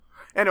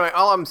Anyway,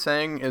 all I'm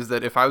saying is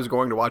that if I was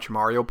going to watch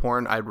Mario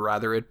porn, I'd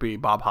rather it be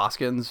Bob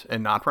Hoskins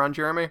and not Ron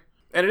Jeremy.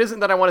 And it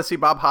isn't that I want to see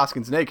Bob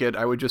Hoskins naked.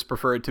 I would just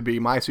prefer it to be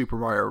my Super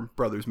Mario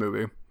Brothers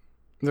movie.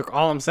 Look,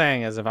 all I'm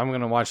saying is if I'm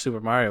going to watch Super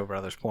Mario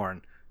Brothers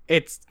porn,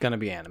 it's going to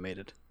be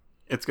animated.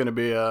 It's going to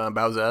be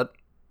Bowsette?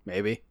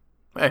 Maybe.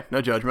 Hey,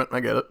 no judgment. I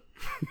get it.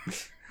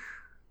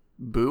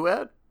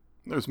 Booette?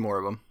 There's more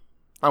of them.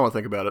 I won't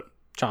think about it.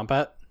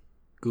 Chompette?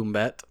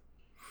 Goombette?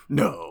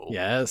 No.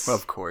 Yes.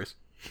 Of course.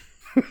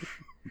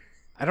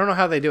 I don't know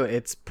how they do it.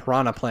 It's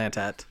Piranha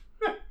Plantet.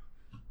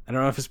 I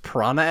don't know if it's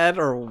Piranha-ed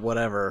or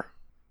whatever.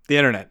 The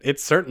internet.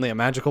 It's certainly a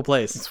magical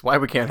place. That's why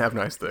we can't have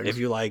nice things. If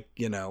you like,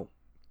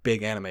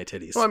 big anime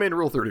titties. Well, I mean,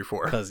 Rule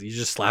 34. Because you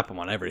just slap them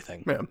on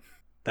everything. Yeah.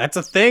 That's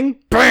a thing?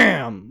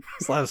 Bam!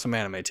 Slap some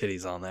anime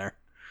titties on there.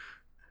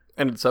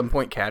 And at some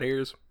point, cat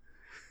ears?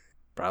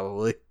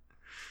 Probably.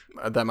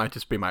 That might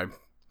just be my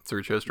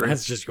search history.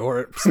 That's just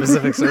your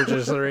specific search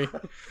history.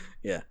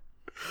 Yeah.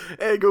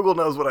 Hey, Google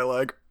knows what I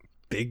like.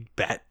 Big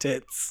bat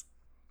tits.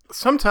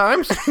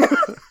 Sometimes.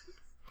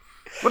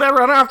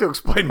 Whatever, I don't have to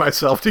explain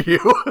myself to you.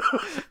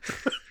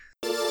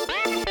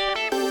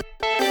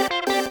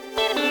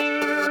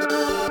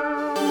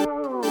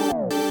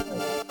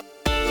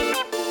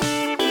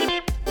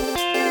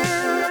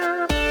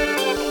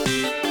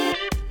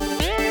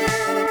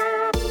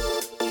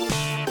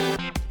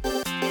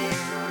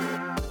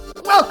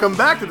 Welcome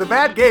back to the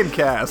Bad Game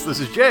Cast. This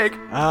is Jake.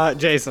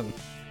 Jason.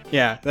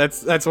 Yeah,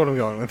 that's what I'm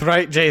going with,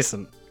 right?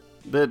 Jason.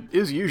 That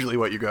is usually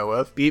what you go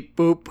with. Beep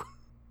boop.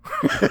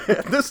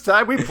 This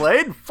time we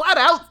played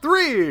FlatOut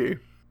 3.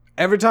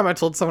 Every time I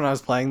told someone I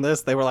was playing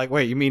this, they were like,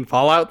 wait, you mean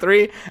Fallout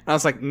 3? And I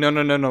was like, no,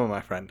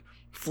 my friend.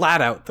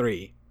 FlatOut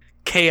 3.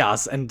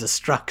 Chaos and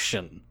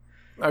destruction.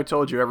 I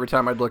told you every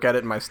time I'd look at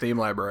it in my Steam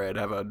library, I'd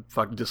have a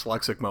fucking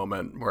dyslexic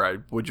moment where I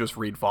would just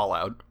read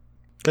Fallout.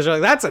 Because you're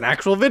like, that's an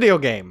actual video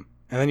game.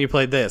 And then you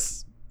played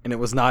this, and it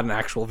was not an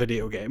actual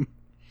video game.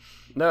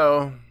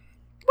 No.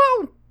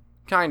 Well,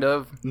 kind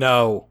of.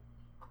 No.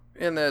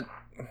 In that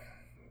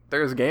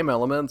there's game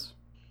elements,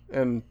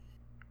 and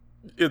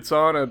it's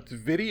on a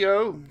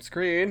video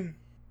screen.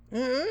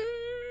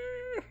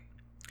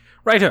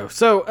 Righto.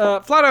 So,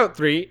 FlatOut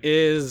 3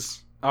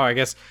 is... Oh, I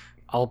guess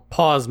I'll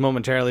pause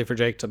momentarily for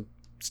Jake to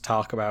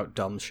talk about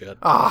dumb shit.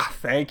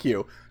 Thank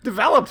you.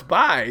 Developed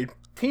by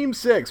Team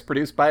 6,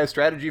 produced by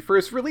Strategy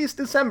First, released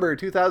December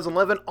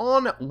 2011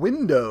 on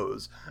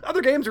Windows.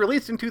 Other games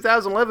released in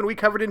 2011 we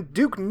covered in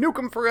Duke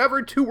Nukem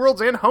Forever, Two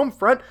Worlds, and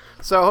Homefront,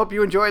 so I hope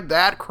you enjoyed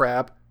that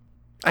crap.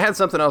 I had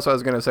something else I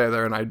was going to say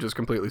there, and I just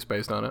completely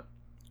spaced on it.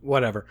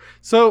 Whatever.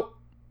 So,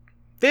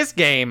 this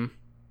game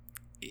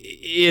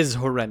is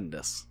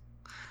horrendous.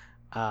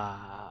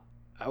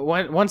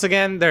 Once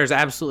again, there's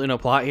absolutely no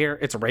plot here.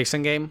 It's a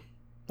racing game.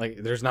 Like,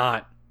 there's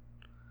not...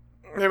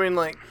 I mean,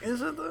 like,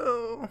 is it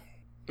though?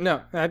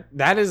 No,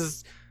 that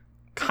is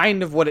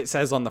kind of what it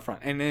says on the front.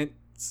 And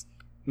it's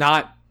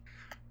not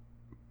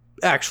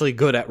actually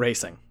good at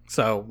racing.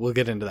 So, we'll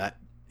get into that.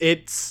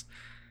 It's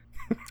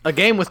a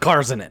game with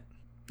cars in it.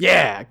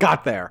 Yeah,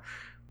 got there.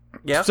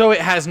 Yeah. So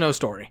it has no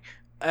story.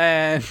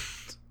 And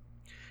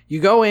you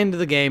go into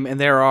the game and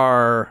there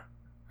are...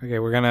 Okay,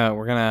 we're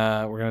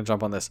gonna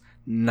jump on this.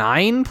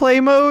 9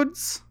 play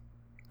modes?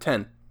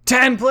 10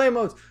 play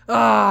modes.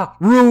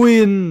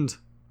 Ruined.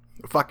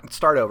 Fucking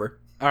start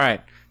over. All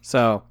right.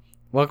 So,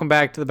 welcome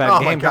back to the Bad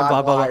Game. My God,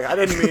 blah, blah, blah. I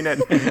didn't mean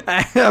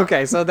it.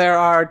 Okay, so there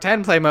are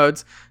 10 play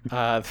modes.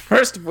 The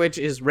first of which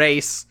is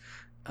race.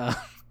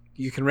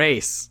 You can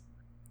race.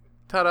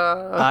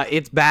 Ta-da.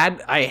 It's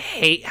bad. I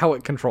hate how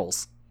it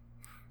controls.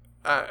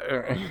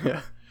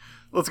 Yeah.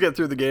 Let's get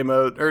through the game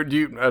mode. Or do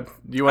you want to...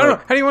 I don't know.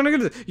 How do you want to go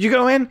to this? You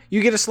go in,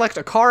 you get to select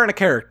a car and a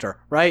character,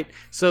 right?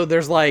 So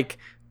there's like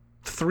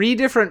 3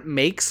 different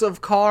makes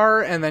of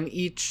car, and then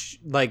each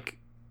like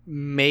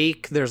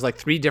make, there's like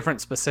 3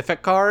 different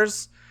specific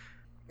cars.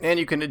 And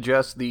you can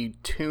adjust the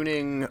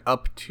tuning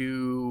up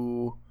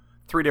to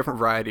 3 different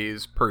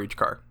varieties per each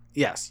car.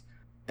 Yes.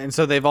 And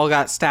so they've all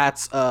got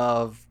stats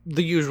of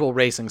the usual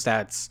racing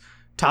stats.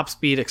 Top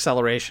speed,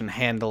 acceleration,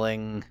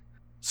 handling,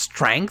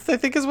 strength, I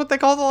think is what they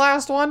call the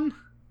last one.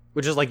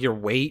 Which is like your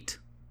weight.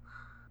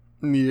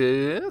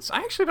 Yes. I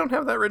actually don't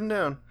have that written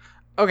down.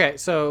 Okay,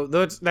 so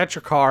that's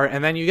your car.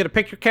 And then you get to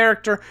pick your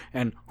character.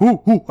 And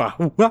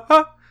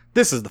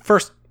this is the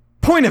first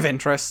point of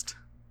interest.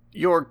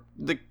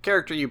 The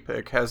character you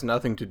pick has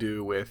nothing to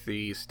do with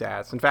the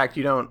stats. In fact,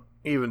 you don't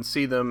even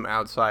see them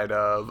outside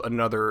of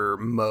another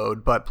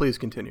mode, but please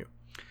continue.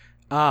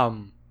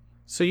 So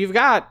you've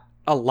got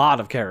a lot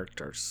of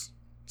characters.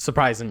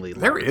 Surprisingly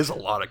there large is a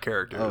lot of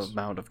characters.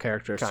 amount of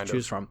characters Kind to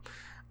choose of.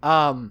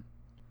 from.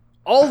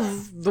 All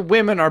of the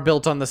women are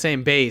built on the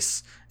same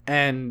base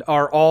and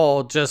are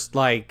all just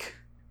like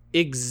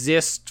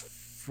exist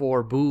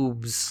for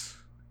boobs.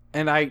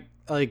 And I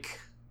like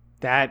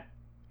that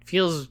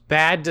feels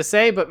bad to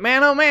say, but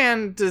man, oh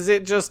man, does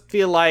it just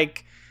feel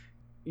like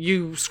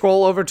you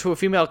scroll over to a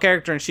female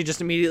character and she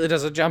just immediately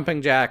does a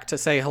jumping jack to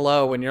say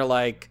hello, and you're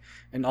like,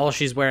 and all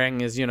she's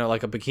wearing is,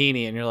 like a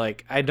bikini, and you're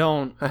like, I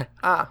don't...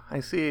 I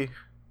see.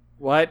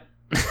 What?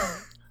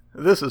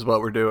 This is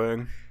what we're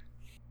doing.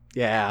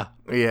 Yeah.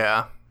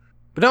 Yeah.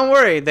 But don't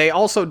worry, they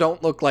also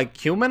don't look like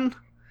human.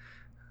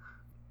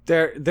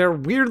 They're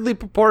weirdly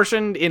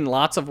proportioned in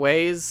lots of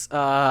ways.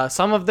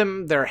 Some of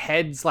them, their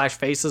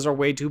head/faces are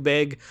way too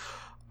big.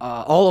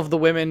 All of the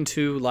women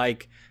to,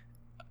 like,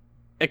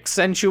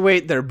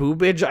 accentuate their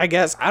boobage, I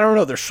guess. I don't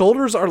know. Their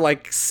shoulders are,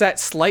 like, set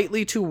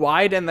slightly too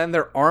wide, and then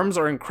their arms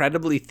are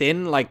incredibly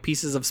thin, like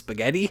pieces of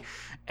spaghetti.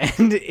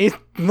 And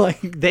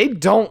they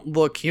don't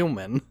look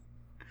human.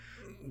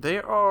 They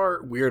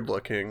are weird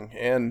looking,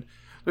 and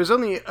there's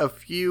only a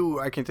few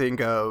I can think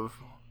of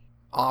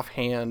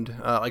offhand,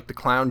 like the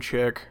clown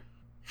chick.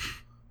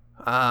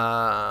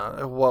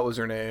 What was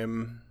her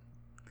name?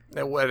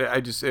 It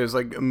was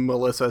like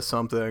Melissa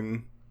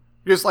something.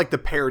 Just like the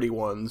parody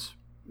ones.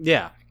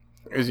 Yeah.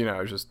 Because, I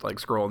was just like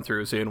scrolling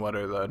through, seeing what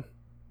are the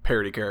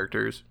parody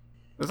characters.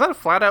 Is that a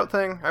FlatOut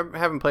thing? I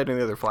haven't played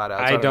any other FlatOuts.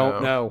 I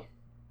don't know.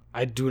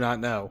 I do not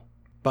know.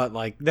 But,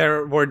 like,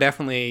 there were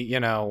definitely,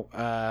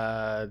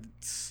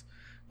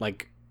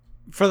 like,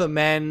 for the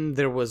men,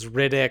 there was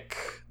Riddick.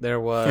 There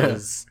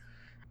was...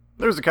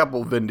 There's a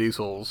couple Vin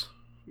Diesels.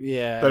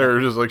 Yeah. That are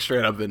just, like,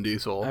 straight up Vin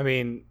Diesel. I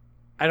mean,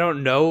 I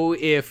don't know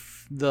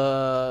if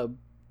the,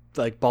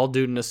 like, bald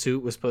dude in a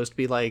suit was supposed to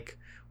be, like,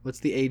 what's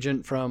the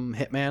agent from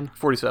Hitman?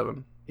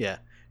 47. Yeah.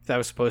 If that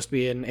was supposed to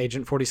be an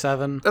Agent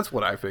 47. That's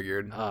what I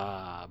figured.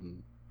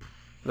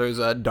 There's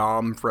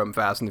Dom from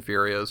Fast and the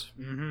Furious.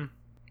 Mm-hmm.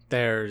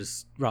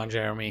 There's Ron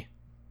Jeremy.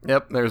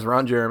 Yep, there's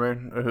Ron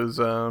Jeremy, who's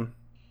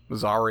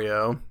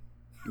Zario.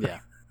 Yeah.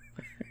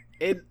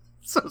 It's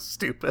so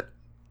stupid.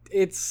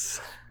 It's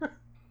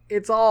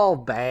all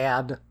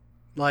bad.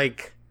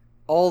 Like,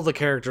 all the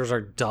characters are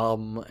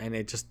dumb, and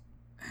it just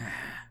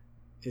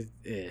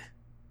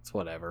it's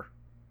whatever.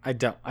 I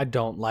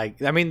don't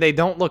like. I mean, they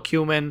don't look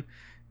human.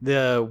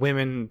 The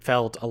women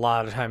felt a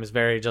lot of times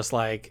very just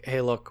like,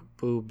 hey, look,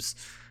 boobs,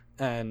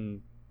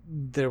 and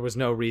there was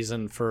no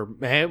reason for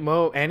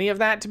any of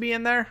that to be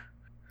in there.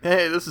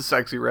 Hey, this is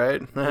sexy,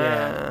 right?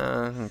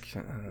 Yeah.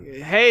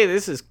 Okay. Hey,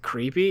 this is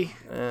creepy.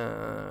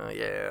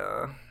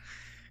 Yeah.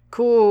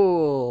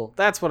 Cool.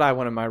 That's what I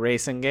want in my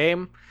racing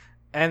game.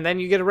 And then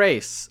you get a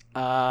race.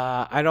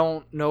 I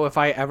don't know if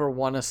I ever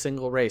won a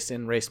single race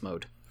in race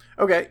mode.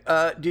 Okay.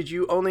 Did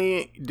you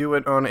only do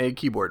it on a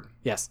keyboard?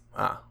 Yes.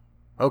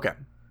 Okay.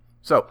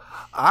 So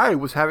I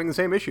was having the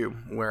same issue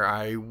where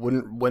I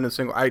wouldn't win a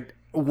single. I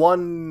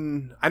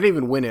didn't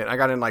even win it. I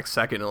got in like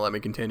second and let me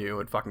continue.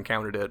 It fucking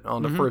counted it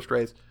on the first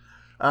race.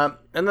 And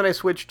then I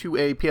switched to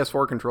a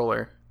PS4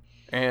 controller.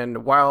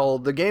 And while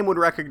the game would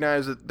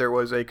recognize that there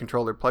was a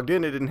controller plugged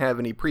in, it didn't have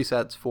any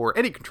presets for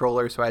any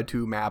controller, so I had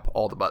to map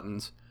all the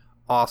buttons.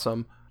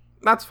 Awesome.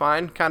 That's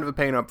fine. Kind of a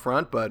pain up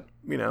front, but,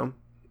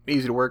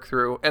 easy to work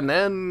through. And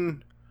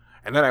then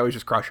I was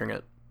just crushing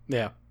it.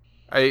 Yeah.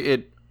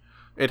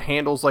 It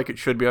handles like it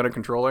should be on a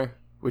controller,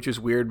 which is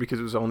weird because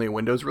it was only a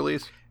Windows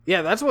release.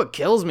 Yeah, that's what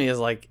kills me is,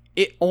 like,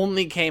 it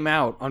only came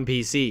out on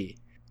PC.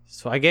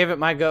 So I gave it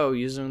my go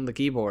using the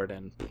keyboard,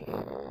 and...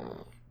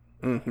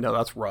 No,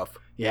 that's rough.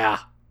 Yeah.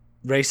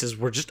 Races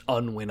were just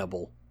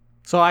unwinnable.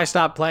 So I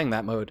stopped playing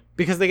that mode,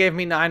 because they gave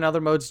me 9 other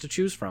modes to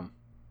choose from.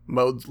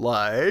 Modes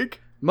like...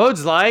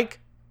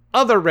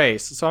 Other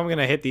race. So I'm going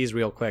to hit these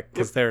real quick,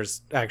 because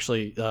there's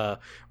actually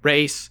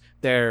race,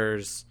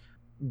 there's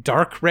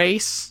dark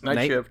race.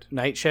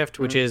 Night shift,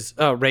 which is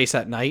race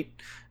at night.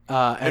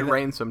 It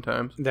rains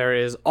sometimes. There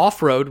is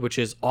off-road, which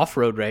is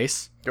off-road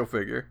race. Go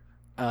figure.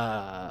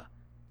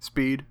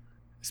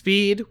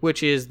 Speed,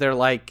 which is their,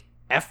 like,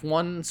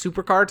 F1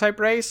 supercar type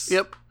race.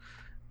 Yep.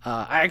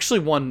 I actually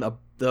won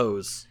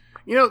those.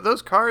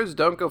 Those cars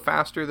don't go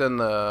faster than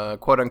the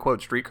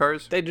quote-unquote street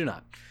cars. They do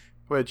not.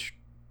 Which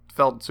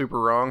felt super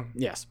wrong.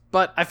 Yes.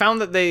 But I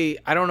found that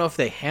I don't know if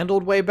they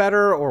handled way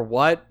better or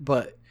what,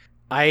 but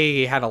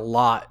I had a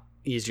lot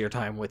easier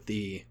time with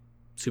the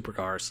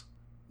supercars.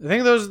 I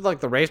think those are, like,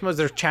 the race modes.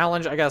 There's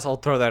challenge. I guess I'll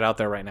throw that out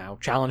there right now.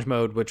 Challenge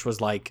mode, which was,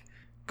 like,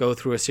 go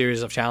through a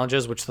series of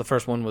challenges, which the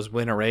first one was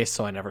win a race,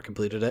 so I never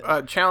completed it.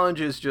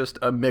 Challenge is just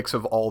a mix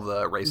of all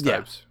the race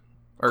types.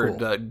 Or cool.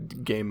 The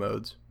game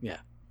modes. Yeah.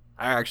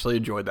 I actually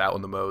enjoyed that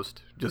one the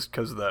most, just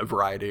because of the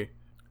variety.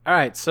 All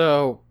right,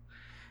 so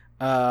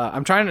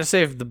I'm trying to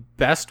save the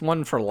best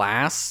one for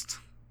last.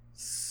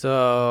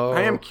 So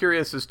I am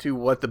curious as to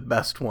what the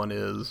best one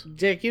is.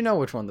 Jake, you know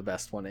which one the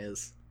best one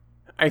is.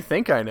 I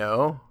think I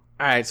know.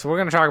 All right, so we're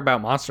going to talk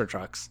about monster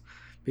trucks.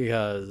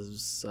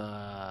 Because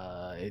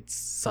it's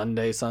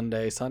Sunday.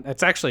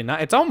 It's actually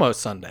not. It's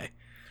almost Sunday.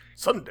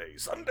 Sunday.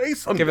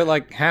 Give it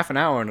like half an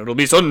hour and it'll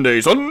be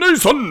Sunday.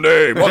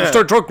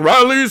 Monster Truck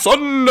Rally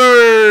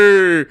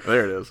Sunday.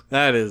 There it is.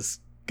 That is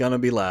gonna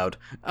be loud.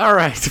 All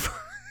right.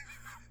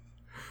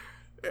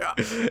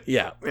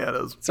 Yeah, it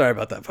is. Sorry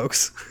about that,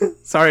 folks.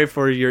 Sorry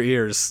for your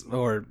ears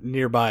or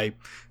nearby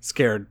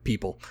scared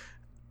people.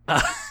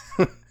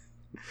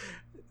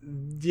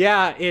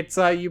 Yeah, it's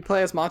you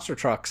play as monster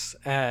trucks,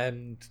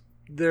 and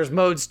there's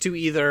modes to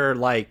either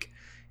like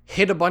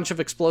hit a bunch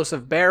of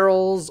explosive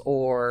barrels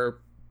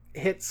or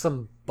hit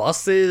some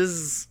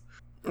buses.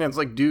 Yeah, it's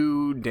like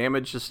do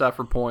damage to stuff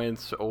for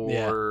points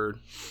or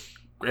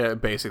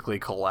basically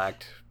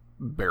collect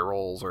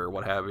barrels or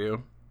what have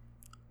you.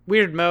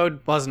 Weird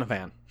mode, wasn't a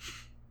fan.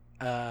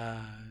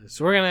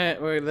 So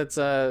let's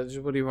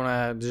what do you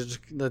want to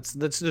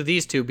let's do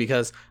these two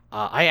because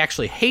I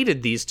actually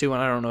hated these two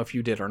and I don't know if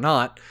you did or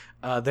not.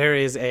 There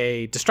is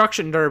a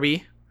destruction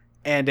derby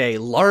and a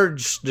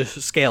large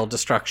scale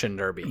destruction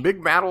derby.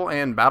 Big battle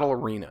and battle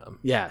arena.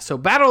 Yeah, so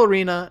battle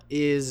arena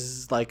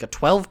is like a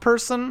 12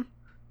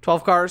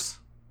 cars.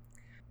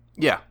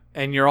 Yeah.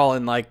 And you're all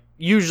in like,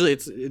 usually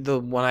it's the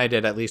one I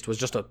did at least was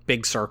just a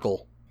big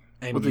circle.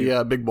 And with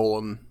the big bowl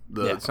in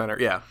the center.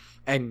 Yeah.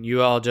 And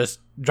you all just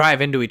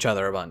drive into each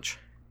other a bunch.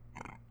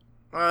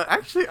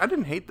 Actually, I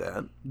didn't hate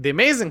that. The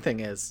amazing thing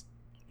is,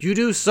 you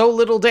do so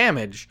little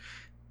damage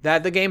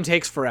that the game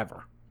takes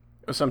forever.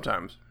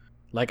 Sometimes.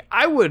 Like,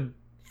 I would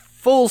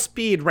full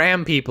speed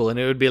ram people and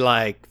it would be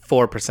like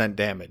 4%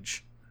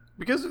 damage.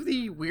 Because of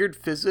the weird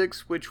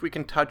physics, which we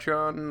can touch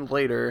on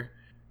later,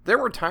 there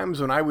were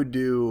times when I would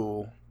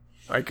do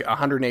like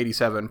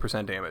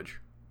 187% damage.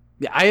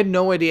 Yeah, I had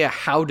no idea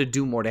how to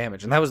do more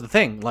damage. And that was the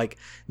thing. Like,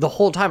 the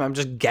whole time I'm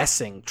just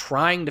guessing,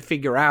 trying to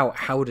figure out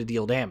how to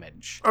deal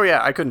damage. Oh,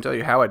 yeah, I couldn't tell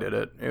you how I did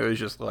it. It was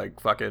just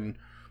like fucking,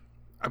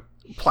 I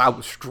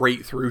plowed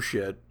straight through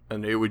shit,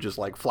 and it would just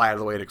like fly out of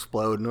the way and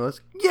explode, and it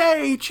was,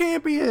 yay,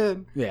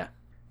 champion! Yeah.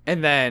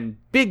 And then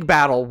Big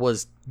Battle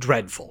was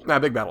dreadful. Nah,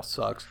 Big Battle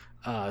sucks.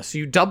 So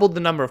you doubled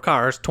the number of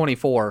cars,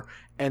 24,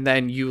 and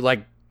then you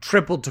like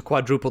tripled to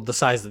quadrupled the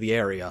size of the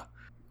area.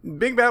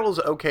 Big Battle's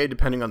okay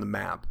depending on the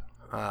map.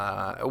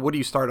 What do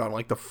you start on?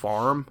 Like the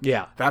farm?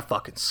 Yeah. That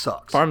fucking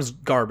sucks. Farm's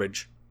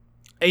garbage.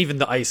 Even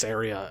the ice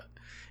area.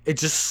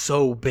 It's just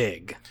so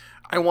big.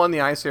 I won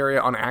the ice area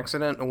on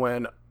accident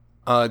when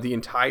the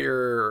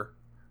entire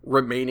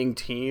remaining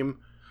team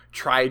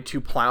tried to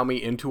plow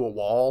me into a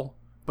wall,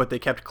 but they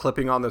kept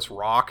clipping on this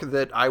rock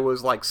that I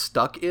was like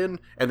stuck in,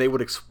 and they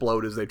would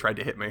explode as they tried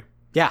to hit me.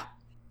 Yeah.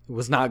 It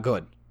was not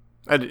good.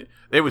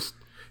 It was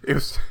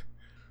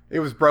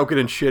broken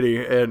and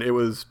shitty, and it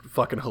was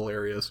fucking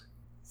hilarious.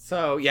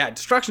 So, yeah,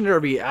 Destruction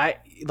Derby, I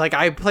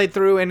played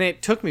through and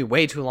it took me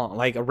way too long.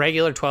 Like, a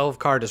regular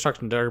 12-car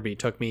Destruction Derby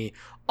took me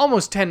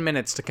almost 10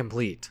 minutes to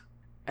complete.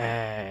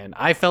 And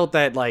I felt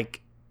that,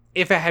 like,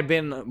 if it had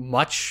been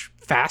much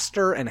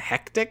faster and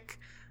hectic,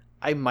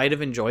 I might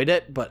have enjoyed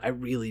it, but I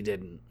really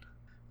didn't.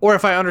 Or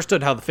if I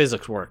understood how the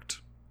physics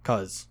worked.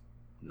 Because,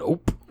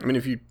 nope. I mean,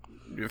 if you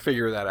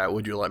figure that out,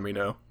 would you let me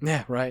know?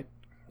 Yeah, right.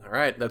 All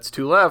right, that's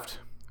 2 left.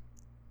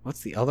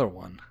 What's the other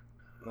one?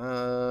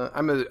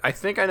 I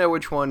think I know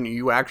which one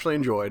you actually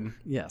enjoyed.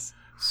 Yes.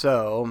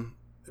 So,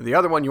 the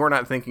other one you're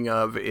not thinking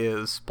of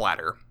is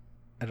Splatter.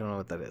 I don't know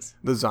what that is.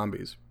 The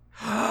zombies.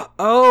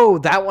 Oh,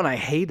 that one I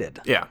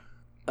hated. Yeah.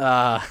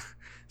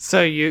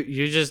 So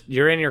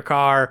you're in your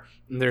car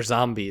and there's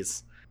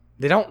zombies.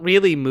 They don't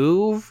really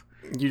move.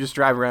 You just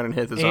drive around and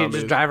hit the zombies.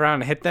 You just drive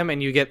around and hit them,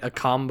 and you get a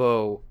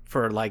combo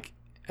for like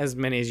as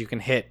many as you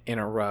can hit in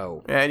a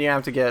row. And you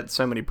have to get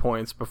so many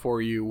points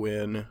before you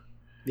win.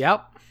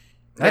 Yep.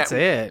 That's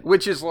it.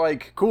 Which is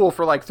like cool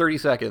for like 30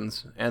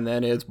 seconds, and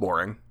then it's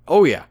boring.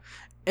 Oh yeah.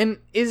 And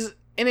is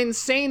an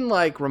insane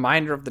like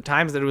reminder of the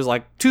times that it was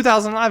like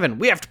 2011.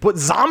 We have to put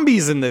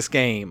zombies in this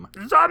game.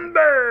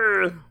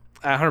 Zombie!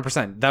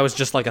 100%. That was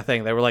just like a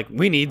thing. They were like,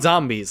 we need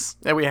zombies.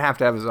 And we have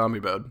to have a zombie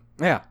mode.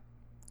 Yeah.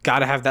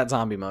 Gotta have that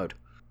zombie mode.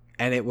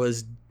 And it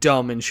was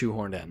dumb and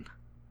shoehorned in.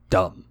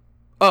 Dumb.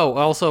 Oh,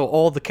 also,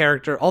 all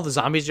the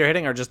zombies you're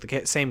hitting are just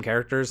the same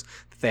characters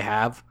that they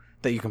have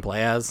that you can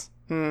play as.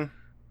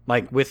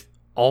 Like, with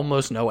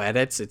almost no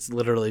edits. It's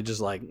literally just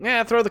like,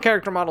 throw the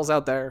character models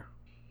out there.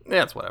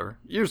 Yeah, it's whatever.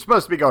 You're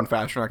supposed to be going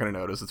fast. You're not going to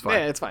notice. It's fine.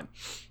 Yeah, it's fine.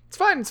 It's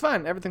fine. It's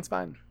fine. Everything's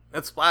fine.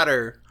 It's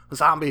Splatter.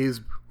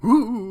 Zombies.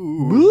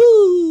 Woo!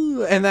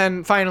 Woo! And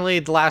then finally,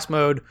 the last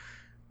mode.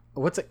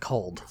 What's it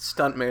called?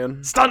 Stuntman.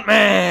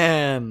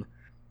 Stuntman!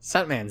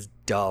 Stuntman's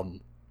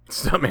dumb.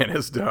 Stuntman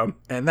is dumb.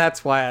 And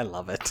that's why I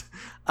love it.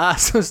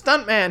 So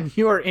Stuntman,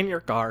 you are in your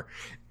car,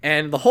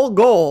 and the whole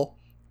goal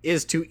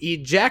is to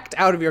eject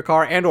out of your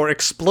car and or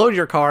explode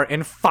your car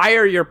and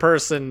fire your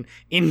person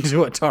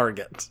into a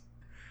target.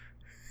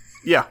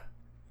 Yeah.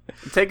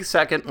 Take a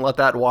second and let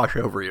that wash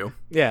over you.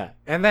 Yeah.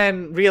 And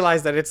then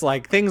realize that it's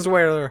like things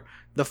where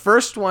the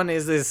first one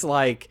is this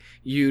like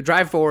you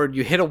drive forward,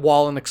 you hit a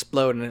wall and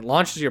explode, and it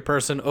launches your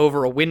person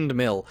over a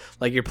windmill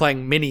like you're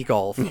playing mini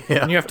golf.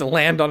 Yeah. And you have to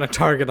land on a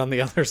target on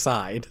the other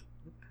side.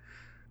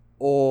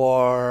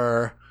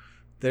 Or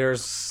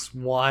there's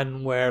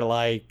one where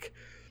like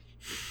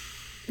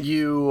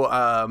you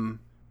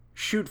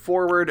shoot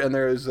forward and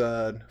there's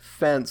a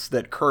fence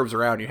that curves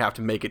around. You have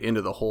to make it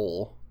into the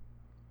hole.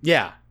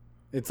 Yeah.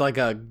 It's like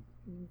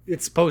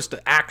it's supposed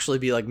to actually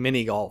be like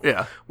mini golf.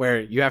 Yeah.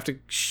 Where you have to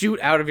shoot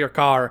out of your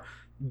car,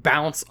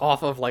 bounce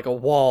off of like a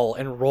wall,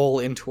 and roll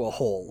into a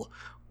hole.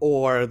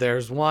 Or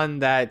there's one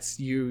that's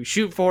you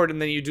shoot forward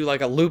and then you do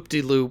like a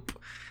loop-de-loop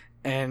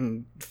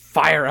and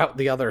fire out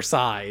the other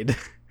side.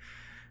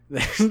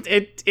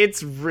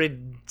 It's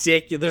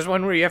ridiculous. There's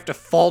one where you have to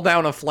fall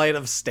down a flight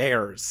of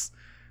stairs.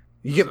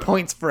 You get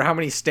points for how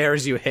many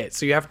stairs you hit,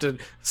 so you have to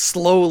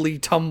slowly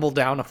tumble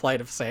down a flight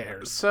of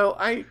stairs. So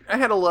I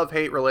had a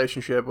love-hate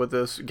relationship with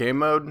this game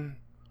mode,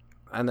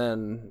 and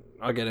then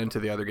I'll get into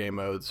the other game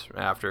modes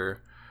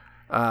after.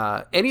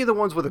 Any of the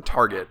ones with a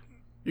target,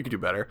 you could do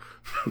better.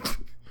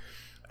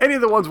 Any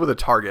of the ones with a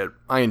target,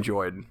 I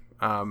enjoyed,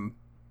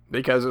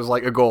 because it was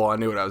like a goal. I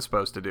knew what I was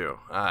supposed to do.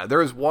 There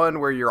was one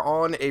where you're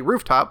on a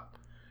rooftop,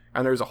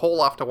 and there's a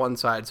hole off to one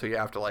side, so you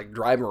have to like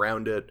drive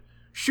around it,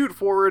 shoot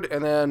forward,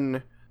 and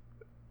then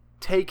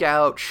take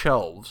out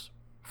shelves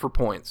for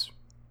points.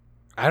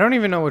 I don't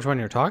even know which one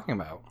you're talking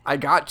about. I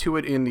got to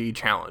it in the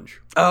challenge.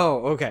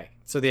 Oh, okay.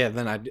 So yeah,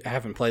 then I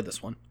haven't played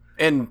this one.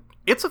 And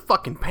it's a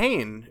fucking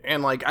pain.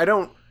 And like,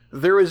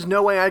 there is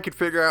no way I could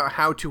figure out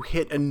how to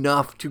hit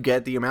enough to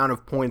get the amount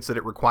of points that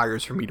it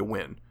requires for me to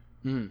win.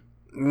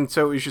 And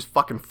so it was just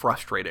fucking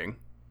frustrating.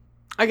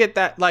 I get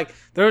that. Like,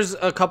 there's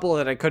a couple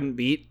that I couldn't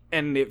beat,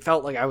 and it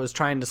felt like I was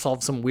trying to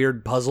solve some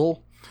weird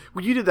puzzle.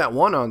 Well, you did that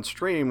one on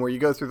stream where you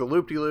go through the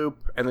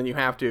loop-de-loop, and then you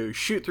have to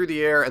shoot through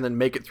the air and then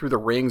make it through the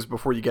rings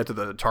before you get to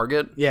the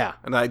target. Yeah.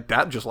 And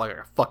that just like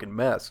a fucking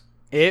mess.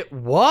 It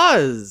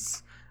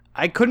was.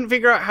 I couldn't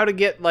figure out how to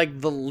get,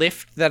 like, the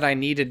lift that I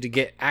needed to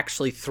get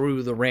actually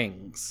through the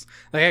rings.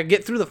 Like, I could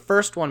get through the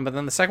first one, but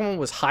then the second one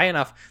was high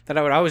enough that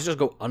I would always just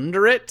go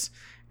under it,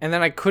 and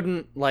then I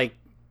couldn't, like,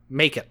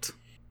 make it.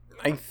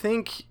 I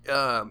think,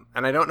 and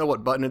I don't know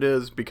what button it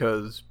is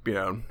because,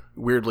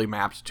 weirdly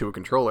mapped to a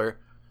controller,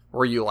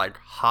 where you, like,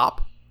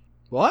 hop.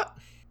 What?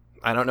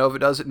 I don't know if it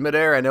does it in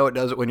midair. I know it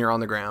does it when you're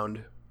on the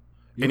ground.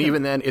 And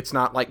even then, it's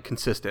not, like,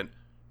 consistent.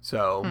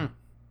 So...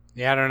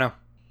 Yeah, I don't know.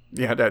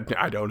 Yeah,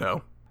 I don't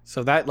know.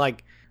 So that,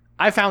 like,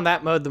 I found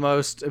that mode the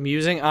most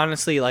amusing.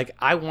 Honestly, like,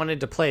 I wanted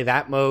to play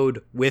that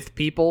mode with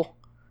people.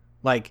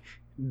 Like,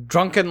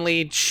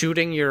 drunkenly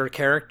shooting your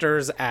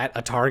characters at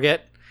a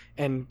target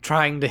and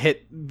trying to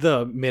hit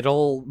the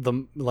middle,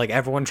 like,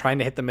 everyone trying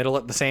to hit the middle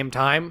at the same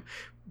time.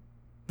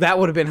 That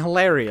would have been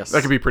hilarious.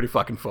 That could be pretty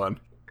fucking fun.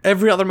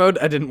 Every other mode,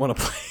 I didn't want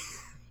to play.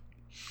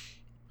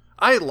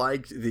 I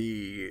liked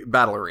the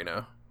battle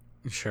arena.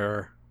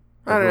 Sure.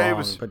 I don't know,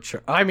 Wrong, but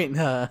sure. I mean,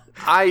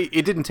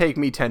 it didn't take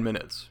me 10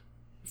 minutes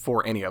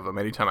for any of them,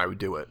 anytime I would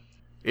do it.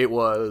 It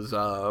was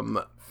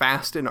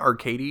fast and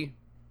arcadey,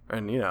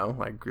 and,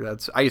 like,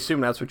 I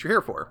assume that's what you're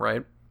here for,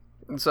 right?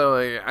 And so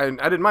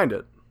I didn't mind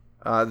it.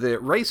 The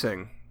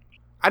racing,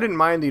 I didn't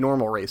mind the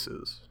normal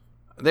races.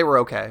 They were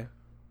okay.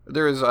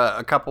 There's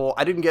a couple,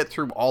 I didn't get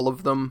through all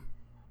of them,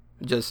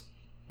 just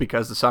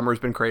because the summer's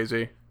been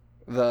crazy.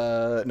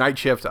 The night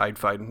shift,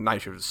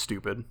 night shift is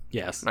stupid.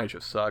 yes. Night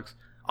shift sucks.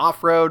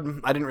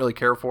 Off-road, I didn't really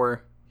care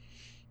for.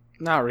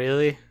 Not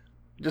really.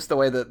 Just the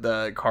way that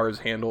the cars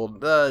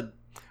handled. Well,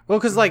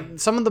 because, like,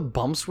 some of the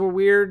bumps were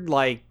weird,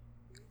 like,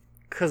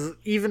 because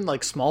even,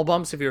 like, small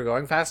bumps, if you were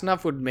going fast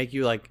enough, would make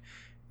you, like,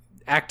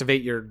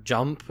 activate your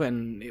jump,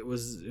 and it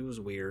was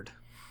weird.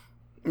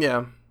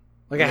 Yeah.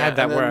 Like, I had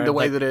that where the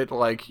way that it,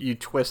 like, you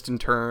twist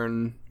and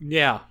turn.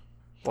 Yeah.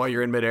 While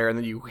you're in midair, and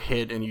then you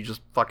hit, and you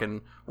just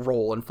fucking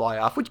roll and fly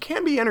off, which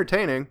can be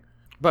entertaining.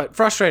 But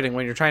frustrating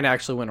when you're trying to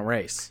actually win a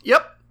race.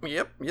 Yep.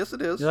 Yes,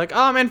 it is. You're like,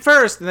 oh, I'm in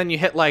first, and then you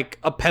hit, like,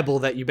 a pebble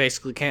that you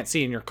basically can't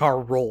see, and your car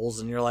rolls,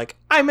 and you're like,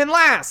 I'm in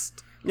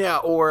last! Yeah,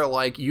 or,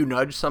 like, you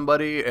nudge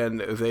somebody,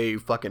 and they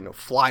fucking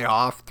fly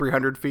off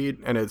 300 feet,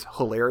 and it's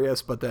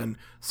hilarious, but then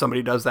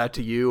somebody does that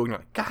to you, and you're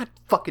like, God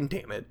fucking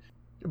damn it.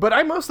 But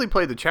I mostly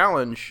play the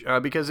challenge,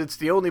 because it's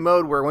the only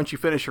mode where once you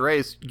finish a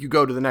race, you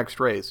go to the next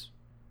race.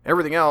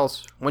 Everything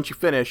else, once you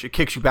finish, it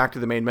kicks you back to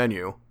the main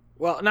menu.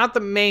 Well, not the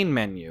main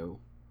menu,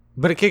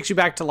 but it kicks you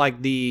back to,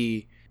 like,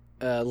 the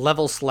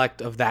level select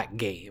of that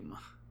game.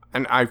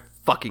 And I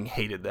fucking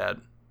hated that.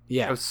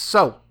 Yeah. It was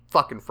so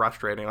fucking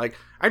frustrating. Like,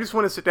 I just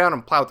want to sit down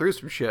and plow through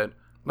some shit,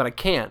 but I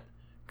can't,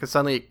 because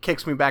suddenly it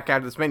kicks me back out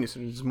of this menu,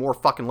 so there's more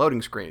fucking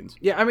loading screens.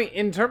 Yeah, I mean,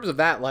 in terms of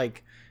that,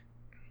 like,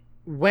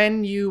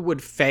 when you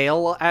would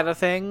fail at a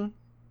thing,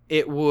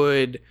 it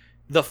would,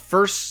 the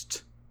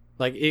first,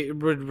 like, it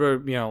would,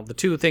 the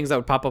two things that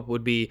would pop up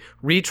would be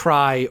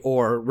retry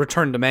or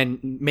return to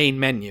main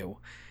menu.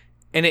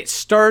 And it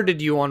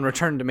started you on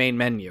return to main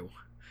menu.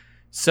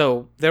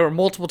 So there were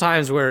multiple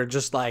times where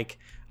just, like,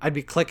 I'd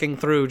be clicking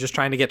through just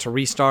trying to get to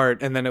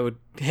restart, and then it would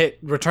hit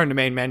return to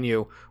main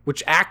menu,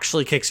 which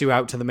actually kicks you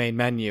out to the main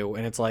menu.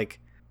 And it's like,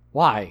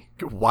 why?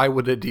 Why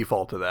would it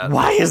default to that?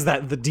 Why is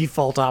that the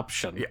default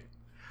option?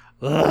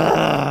 Yeah.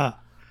 Ugh.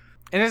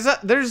 And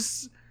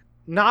there's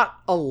not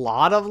a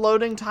lot of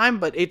loading time,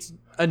 but it's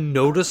a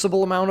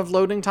noticeable amount of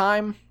loading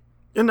time.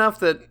 Enough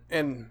that,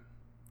 and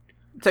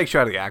it takes you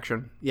out of the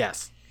action.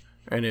 Yes.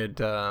 And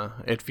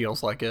it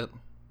feels like it.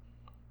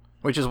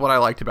 Which is what I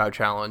liked about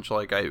Challenge.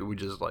 Like, I would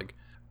just, like,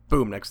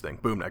 boom, next thing,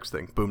 boom, next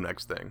thing, boom,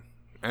 next thing.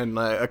 And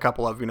a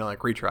couple of, like,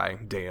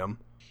 retry, damn,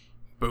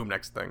 boom,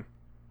 next thing.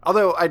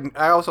 Although,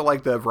 I also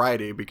like the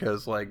variety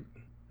because, like,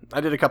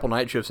 I did a couple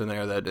night shifts in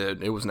there that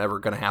it was never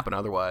going to happen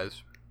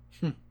otherwise.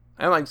 And,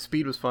 like,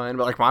 speed was fine,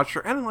 but, like, I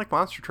didn't like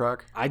Monster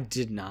Truck. I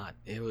did not.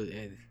 Yeah,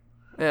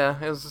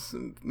 it was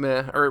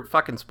meh. Or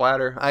fucking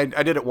Splatter. I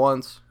did it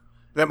once.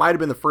 That might have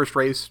been the first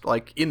race,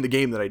 like, in the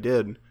game that I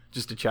did,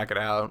 just to check it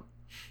out.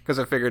 Because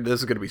I figured this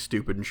is going to be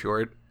stupid and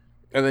short.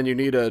 And then you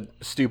need a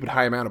stupid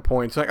high amount of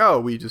points. Like, oh,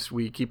 we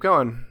keep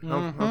going.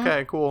 Oh,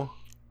 okay, cool.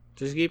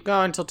 Just keep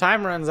going until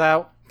time runs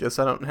out. Guess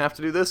I don't have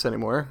to do this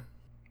anymore.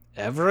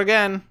 Ever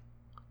again.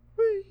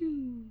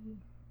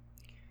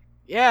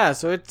 Yeah,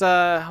 so it's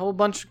a whole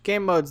bunch of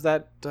game modes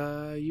that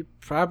you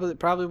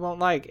probably won't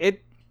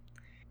like.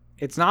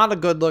 It's not a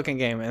good-looking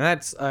game, and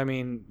that's, I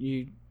mean,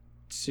 you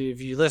see,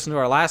 if you listen to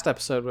our last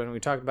episode when we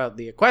talked about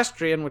the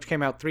Equestrian, which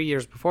came out 3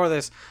 years before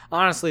this,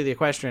 honestly, the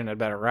Equestrian had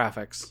better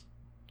graphics.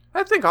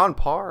 I think on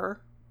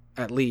par.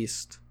 At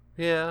least.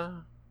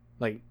 Yeah.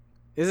 Like,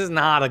 this is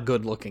not a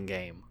good-looking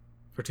game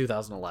for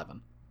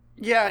 2011.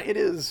 Yeah, it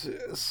is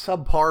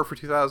subpar for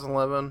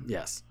 2011.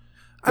 Yes.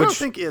 I don't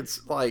think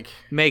it's, like...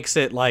 Makes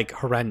it, like,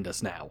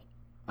 horrendous now.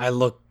 You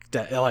look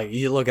at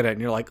it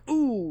and you're like,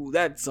 ooh,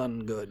 that's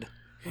ungood.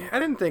 I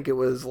didn't think it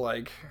was,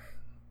 like,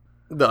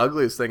 the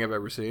ugliest thing I've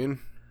ever seen,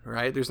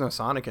 right? There's no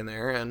Sonic in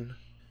there, and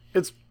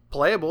it's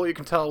playable. You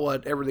can tell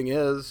what everything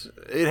is.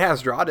 It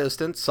has draw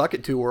distance. Suck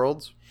it, Two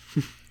Worlds.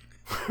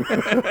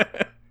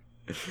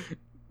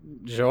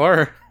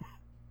 Sure.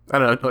 I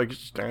don't know, like,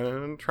 just,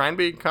 try and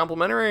be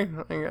complimentary.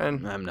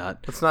 I'm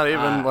not. It's not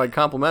even, like,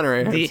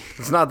 complimentary.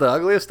 It's not the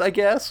ugliest, I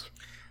guess.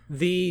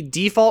 The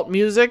default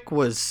music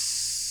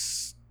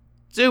was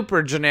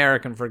super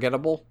generic and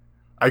forgettable.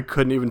 I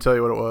couldn't even tell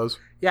you what it was.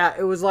 Yeah,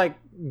 it was, like,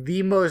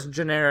 the most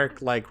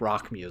generic, like,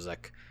 rock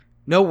music.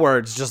 No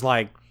words, just,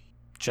 like,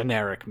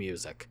 generic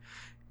music.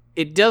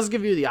 It does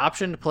give you the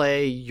option to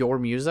play your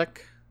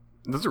music.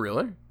 Does it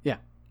really? Yeah.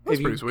 That's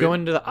if pretty you sweet. go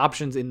into the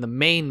options in the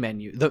main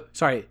menu, the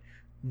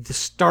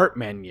start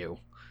menu,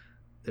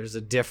 there's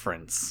a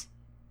difference,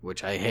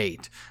 which I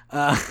hate.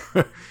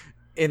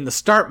 In the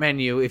start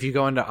menu, if you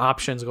go into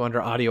options, go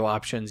under audio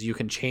options, you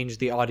can change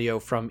the audio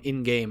from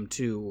in-game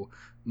to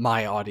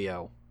My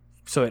Audio.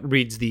 So it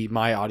reads the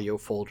My Audio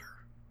folder.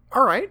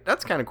 All right,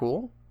 that's kind of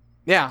cool.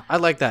 Yeah, I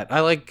like that.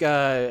 I like,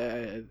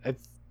 I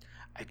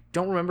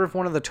don't remember if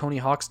one of the Tony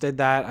Hawks did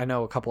that. I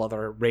know a couple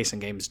other racing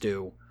games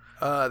do.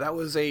 That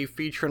was a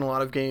feature in a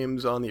lot of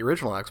games on the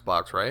original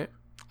Xbox, right?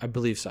 I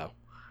believe so.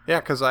 Yeah,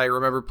 because I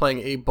remember playing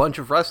a bunch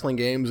of wrestling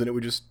games, and it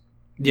would just...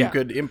 Yeah. You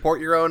could import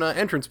your own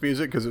entrance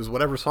music, because it was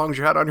whatever songs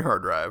you had on your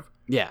hard drive.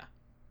 Yeah.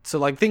 So,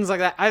 like, things like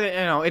that.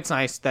 It's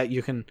nice that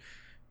you can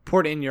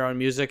port in your own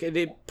music.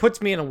 It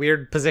puts me in a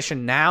weird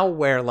position now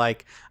where,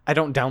 like, I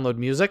don't download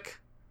music.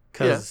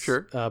 Because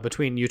sure.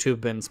 Between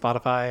YouTube and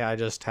Spotify, I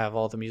just have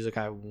all the music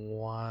I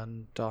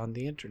want on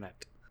the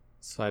internet.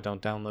 So I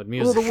don't download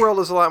music. Well, the world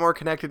is a lot more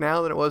connected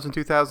now than it was in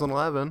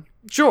 2011.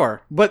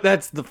 Sure, but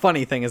that's the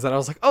funny thing is that I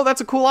was like, oh, that's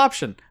a cool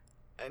option.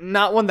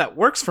 Not one that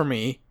works for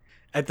me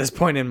at this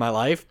point in my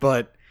life,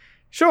 but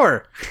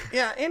sure.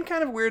 Yeah, and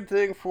kind of weird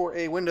thing for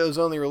a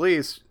Windows-only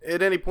release.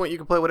 At any point, you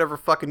can play whatever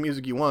fucking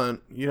music you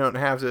want. You don't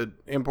have to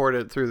import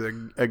it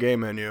through a game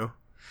menu.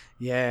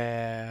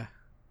 Yeah,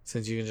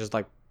 since you can just,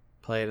 like,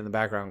 play it in the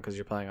background because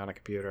you're playing on a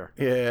computer.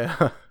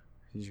 Yeah.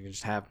 You can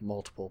just have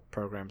multiple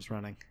programs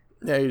running.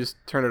 Yeah, you just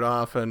turn it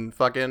off and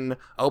fucking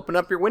open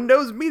up your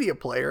Windows Media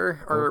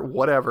Player or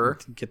whatever.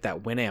 Get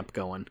that Winamp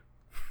going.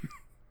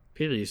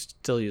 People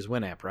still use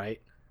Winamp, right?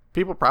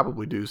 People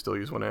probably do still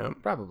use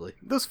Winamp. Probably.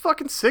 Those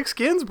fucking 6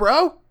 skins,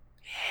 bro.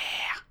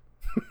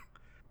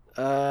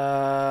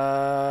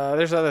 Yeah.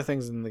 There's other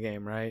things in the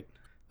game, right?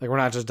 Like, we're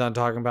not just done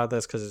talking about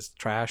this because it's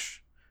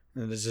trash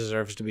and it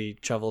deserves to be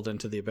shoveled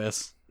into the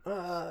abyss.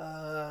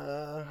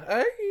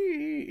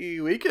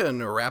 We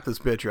can wrap this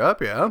bitch up,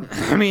 yeah.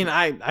 I mean,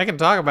 I can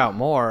talk about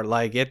more.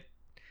 Like,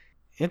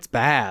 it's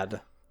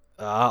bad.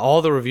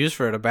 All the reviews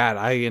for it are bad.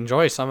 I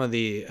enjoy some of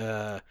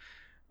the,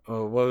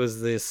 what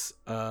was this?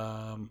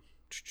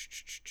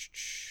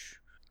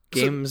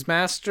 Games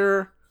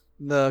Master.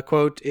 The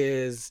quote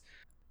is,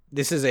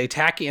 "This is a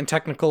tacky and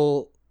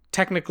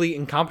technically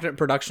incompetent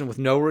production with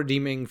no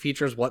redeeming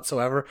features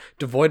whatsoever,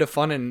 devoid of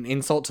fun and an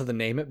insult to the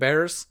name it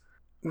bears."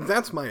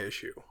 That's my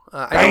issue.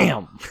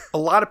 Damn. A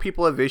lot of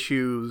people have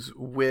issues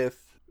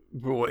with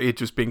it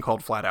just being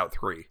called FlatOut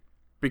 3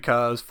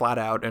 because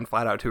FlatOut and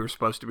FlatOut 2 are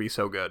supposed to be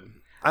so good.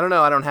 I don't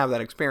know. I don't have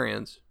that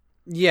experience.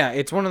 Yeah,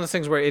 it's one of those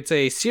things where it's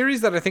a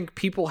series that I think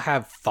people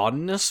have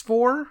fondness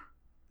for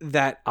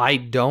that I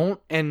don't.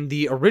 And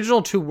the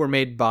original 2 were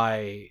made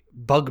by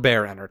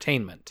Bugbear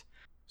Entertainment.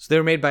 So they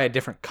were made by a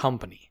different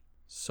company.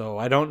 So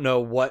I don't know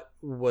what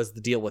was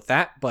the deal with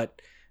that,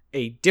 but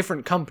a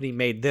different company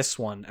made this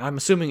one. I'm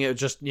assuming it was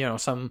just,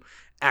 some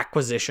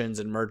acquisitions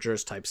and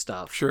mergers type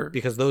stuff. Sure.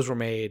 Because those were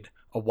made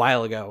a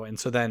while ago. And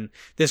so then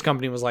this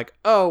company was like,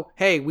 oh,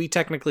 hey, we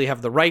technically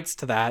have the rights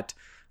to that.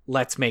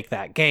 Let's make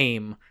that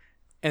game.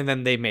 And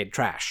then they made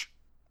trash.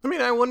 I mean,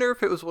 I wonder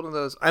if it was one of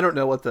those... I don't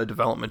know what the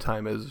development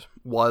time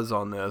was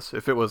on this.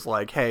 If it was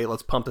like, hey,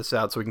 let's pump this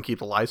out so we can keep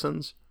the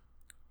license.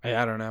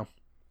 I don't know.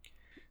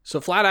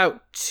 So FlatOut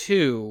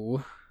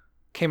 2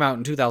 came out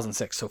in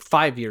 2006, so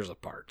 5 years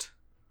apart.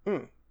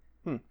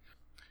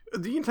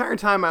 The entire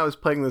time I was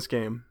playing this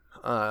game,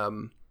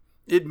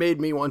 it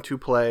made me want to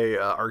play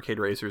arcade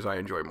racers I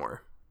enjoy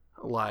more.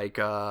 like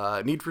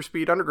Need for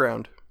Speed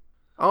Underground.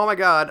 Oh my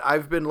god,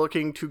 I've been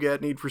looking to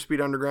get Need for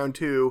Speed Underground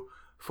 2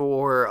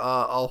 for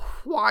a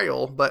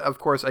while, but of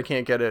course I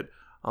can't get it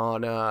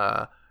on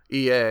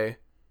EA.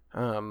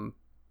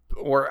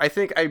 Or I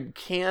think I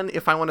can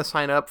if I want to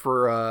sign up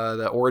for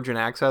the Origin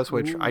Access,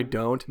 which I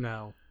don't.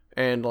 No.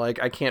 And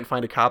like I can't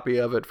find a copy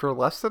of it for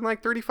less than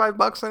like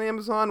 $35 on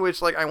Amazon,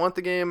 which like I want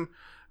the game,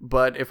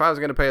 but if I was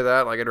gonna pay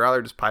that, like I'd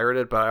rather just pirate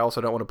it. But I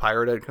also don't want to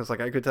pirate it because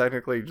like I could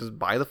technically just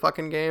buy the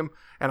fucking game,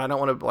 and I don't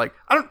want to like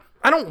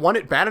I don't want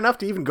it bad enough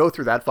to even go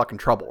through that fucking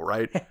trouble,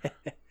 right?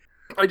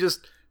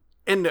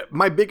 And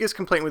my biggest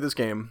complaint with this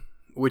game,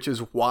 which is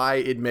why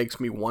it makes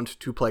me want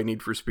to play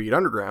Need for Speed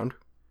Underground,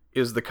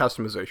 is the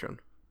customization.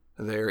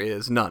 There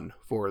is none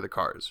for the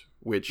cars,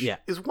 which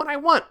is what I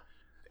want.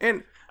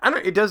 And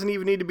it doesn't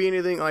even need to be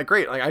anything like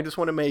great. Like I just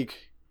want to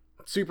make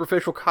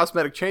superficial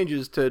cosmetic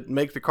changes to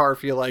make the car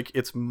feel like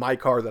it's my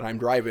car that I'm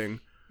driving.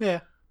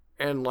 Yeah.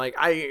 And like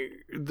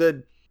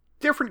the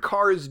different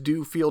cars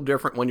do feel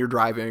different when you're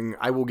driving.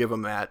 I will give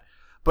them that,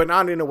 but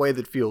not in a way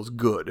that feels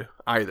good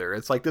either.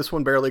 It's like this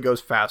one barely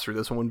goes faster.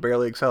 This one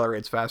barely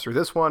accelerates faster.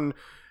 This one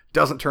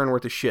doesn't turn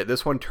worth a shit.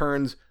 This one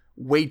turns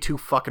way too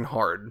fucking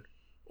hard,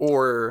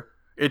 or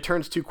it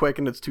turns too quick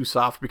and it's too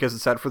soft because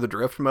it's set for the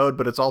drift mode,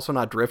 but it's also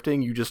not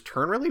drifting. You just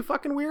turn really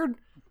fucking weird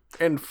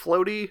and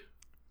floaty.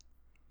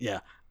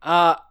 Yeah.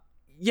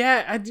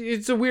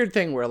 It's a weird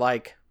thing where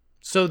like,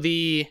 so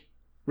the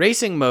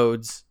racing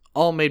modes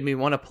all made me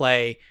want to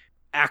play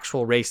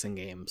actual racing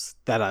games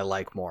that I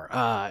like more.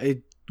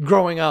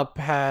 Growing up,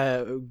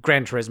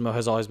 Gran Turismo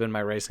has always been my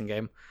racing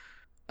game.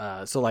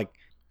 So like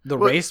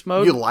race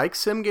mode. You like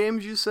sim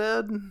games, you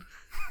said?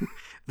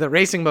 The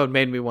racing mode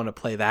made me want to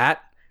play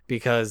that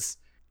because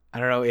I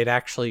don't know, it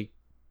actually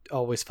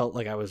always felt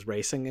like I was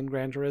racing in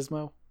Gran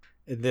Turismo.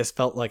 And this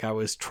felt like I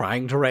was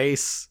trying to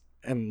race,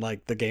 and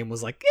like the game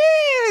was like,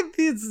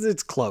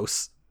 it's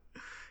close.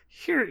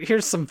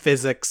 Here's some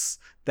physics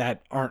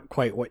that aren't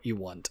quite what you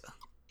want.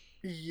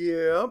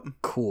 Yep.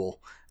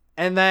 Cool.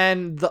 And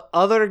then the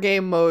other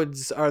game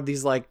modes are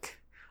these like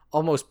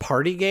almost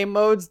party game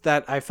modes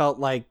that I felt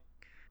like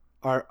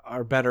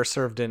are better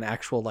served in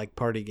actual like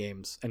party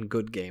games and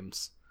good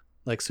games,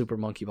 like Super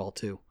Monkey Ball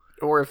 2.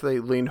 Or if they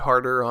leaned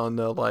harder on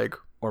the like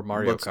or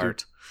Mario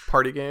Kart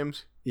party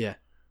games. Yeah,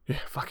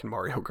 fucking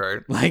Mario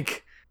Kart.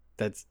 Like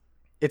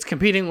it's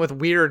competing with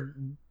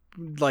weird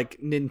like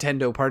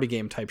Nintendo party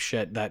game type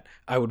shit that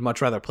I would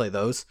much rather play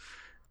those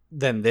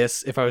than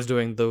this if I was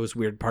doing those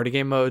weird party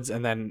game modes.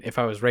 And then if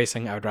I was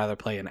racing, I would rather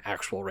play an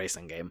actual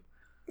racing game.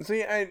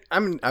 See,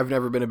 I've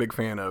never been a big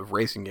fan of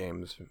racing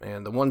games,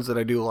 and the ones that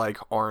I do like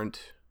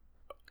aren't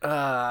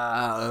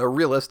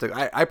realistic.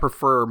 I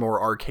prefer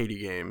more arcadey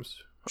games.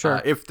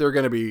 Sure. If they're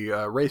going to be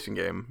a racing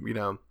game, you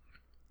know.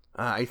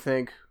 I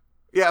think,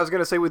 I was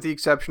going to say with the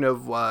exception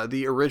of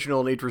the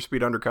original Need for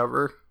Speed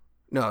Undercover.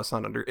 No, it's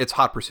not it's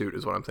Hot Pursuit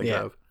is what I'm thinking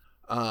of.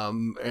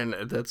 And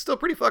that's still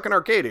pretty fucking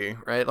arcadey,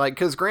 right? Like,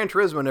 because Gran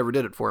Turismo never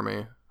did it for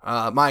me.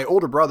 My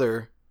older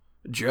brother,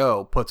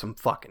 Joe, put some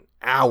fucking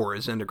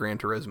hours into Gran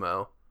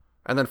Turismo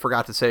and then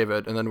forgot to save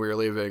it, and then we were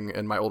leaving,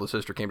 and my oldest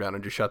sister came down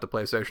and just shut the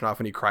PlayStation off,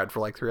 and he cried for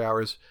like 3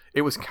 hours.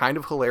 It was kind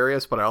of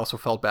hilarious, but I also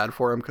felt bad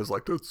for him because,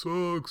 like, that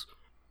sucks.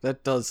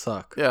 That does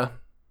suck. Yeah.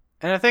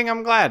 And I think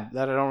I'm glad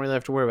that I don't really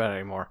have to worry about it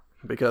anymore.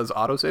 Because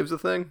autosave's a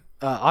thing?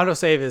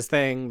 Autosave is a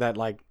thing that,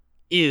 like,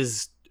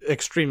 is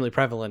extremely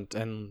prevalent,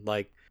 and,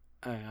 like,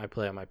 I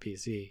play on my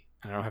PC.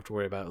 I don't have to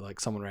worry about, like,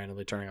 someone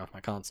randomly turning off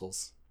my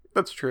consoles.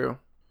 That's true.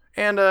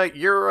 And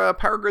your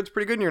power grid's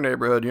pretty good in your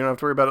neighborhood. You don't have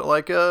to worry about it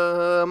like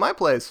my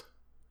place.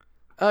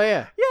 Oh,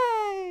 yeah.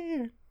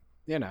 Yay!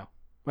 You know,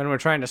 when we're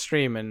trying to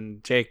stream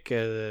and Jake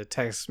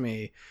texts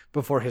me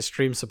before his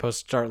stream's supposed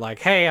to start like,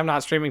 hey, I'm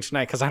not streaming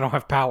tonight because I don't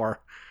have power.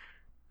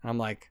 I'm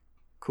like,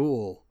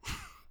 cool.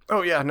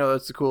 Oh, yeah, no,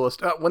 that's the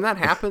coolest. When that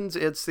happens,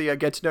 it's the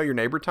get to know your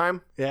neighbor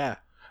time. Yeah.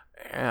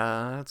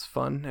 That's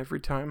fun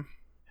every time.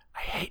 I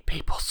hate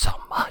people so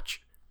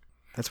much.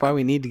 That's why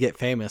we need to get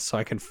famous, so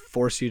I can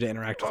force you to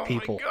interact with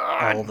people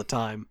all the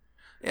time.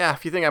 Yeah,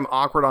 if you think I'm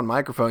awkward on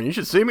microphone, you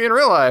should see me in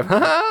real life.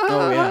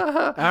 Oh,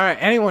 yeah. All right,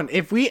 anyone,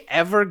 if we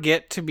ever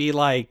get to be,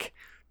 like,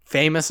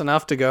 famous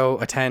enough to go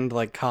attend,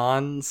 like,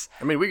 cons...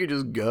 I mean, we could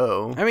just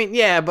go. I mean,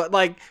 yeah, but,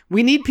 like,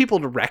 we need people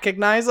to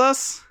recognize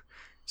us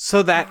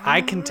so that I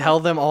can tell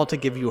them all to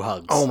give you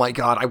hugs. Oh, my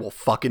God, I will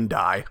fucking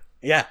die.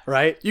 Yeah,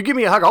 right? You give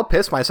me a hug, I'll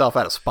piss myself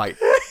out of spite.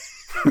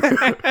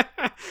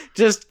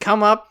 Just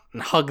come up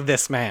and hug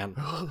this man.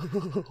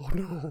 Oh,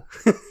 no.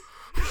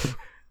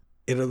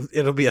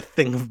 It'll be a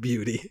thing of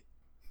beauty.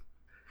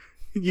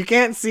 You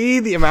can't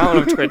see the amount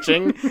of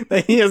twitching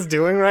that he is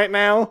doing right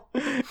now.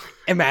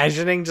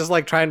 Imagining just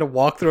like trying to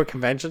walk through a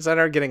convention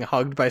center, getting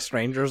hugged by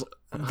strangers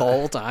the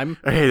whole time.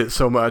 I hate it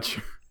so much.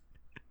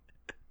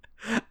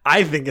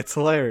 I think it's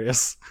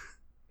hilarious.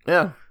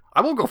 Yeah.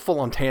 I will go full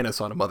on Tannis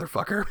on a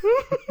motherfucker.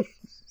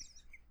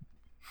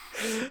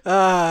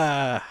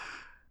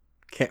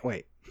 Can't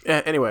wait.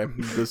 Anyway,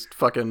 just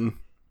fucking...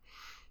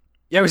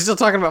 Yeah, we're still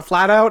talking about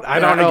FlatOut? I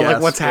don't know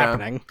like what's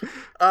happening.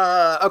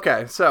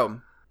 Okay,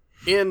 so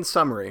In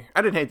summary,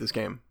 I didn't hate this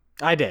game.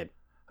 I did.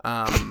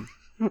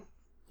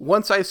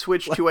 Once I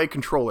switched to a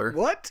controller,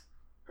 What?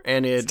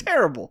 and It's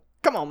terrible.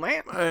 Come on,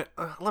 man.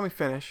 let me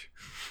finish.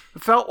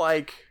 It felt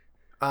like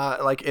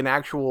an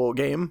actual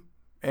game,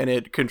 and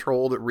it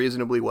controlled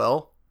reasonably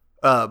well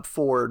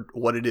for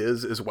what it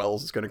is, as well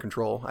as it's going to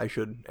control, I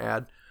should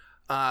add.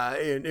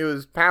 It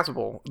was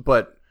passable,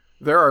 but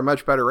there are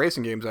much better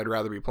racing games I'd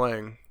rather be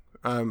playing.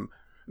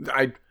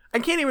 I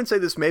can't even say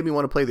this made me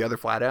want to play the other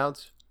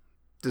FlatOuts,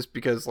 just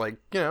because, like,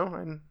 you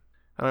know,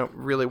 I don't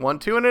really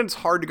want to, and it's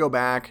hard to go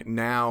back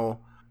now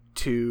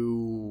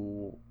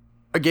to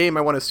a game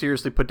I want to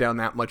seriously put down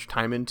that much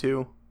time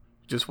into,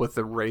 just with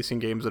the racing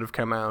games that have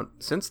come out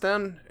since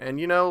then. And,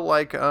 you know,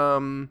 like,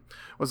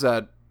 what's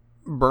that?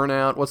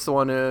 Burnout? What's the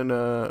one in,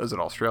 is it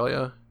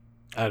Australia?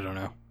 I don't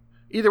know.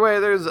 Either way,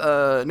 there's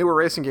newer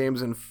racing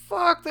games, and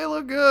fuck, they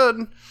look good.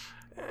 And,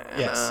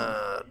 Yes.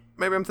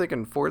 Maybe I'm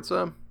thinking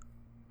Forza.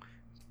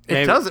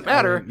 Maybe, It doesn't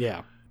matter.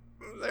 Yeah.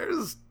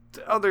 There's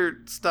other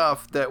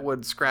stuff that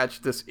would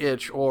scratch this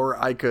itch, or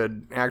I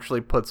could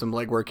actually put some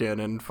legwork in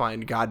and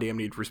find goddamn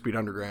Need for Speed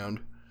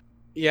Underground.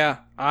 Yeah,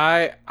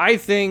 I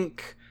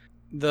think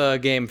the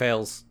game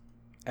fails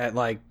at,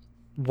 like,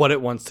 what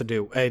it wants to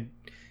do.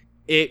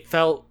 It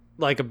felt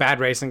like a bad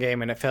racing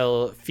game, and it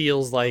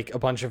feels like a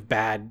bunch of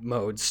bad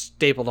modes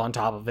stapled on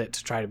top of it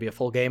to try to be a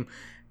full game.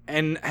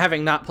 And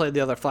having not played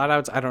the other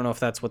FlatOuts, I don't know if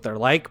that's what they're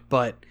like,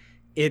 but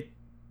it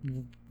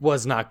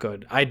was not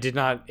good. I did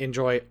not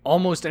enjoy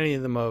almost any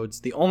of the modes.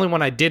 The only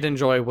one I did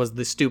enjoy was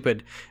the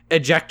stupid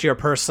eject your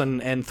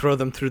person and throw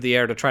them through the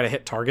air to try to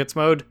hit targets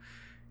mode,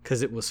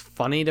 because it was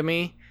funny to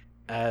me,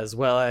 as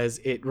well as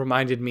it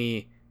reminded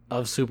me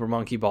of Super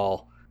Monkey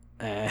Ball.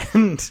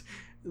 And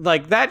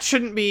like, that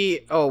shouldn't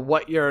be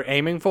what you're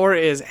aiming for.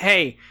 Is,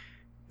 hey,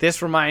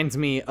 this reminds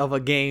me of a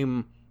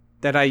game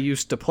that I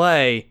used to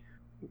play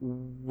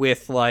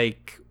with,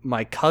 like,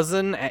 my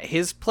cousin at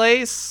his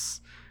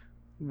place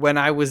when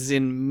I was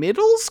in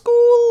middle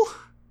school,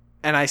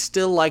 and I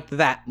still liked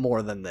that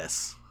more than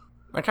this.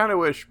 I kind of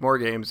wish more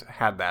games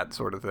had that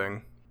sort of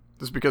thing,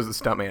 just because the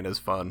stuntman is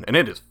fun, and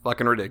it is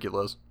fucking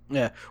ridiculous.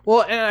 Yeah,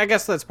 well, and I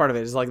guess that's part of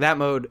it, is like that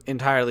mode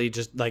entirely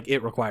just, like,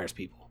 it requires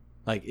people.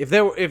 Like,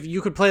 if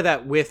you could play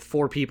that with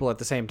 4 people at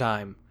the same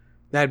time,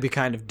 that'd be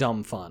kind of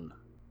dumb fun.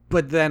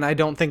 But then I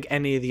don't think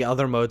any of the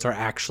other modes are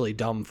actually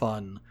dumb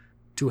fun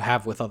to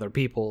have with other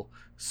people,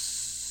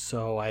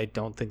 so I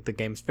don't think the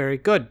game's very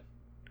good.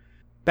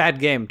 Bad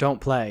game,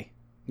 don't play.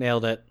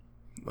 Nailed it.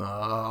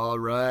 All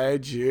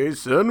right,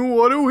 Jason,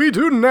 what do we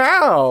do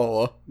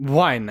now?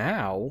 Why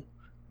now?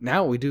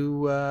 Now we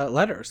do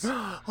letters.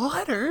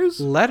 Letters?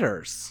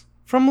 Letters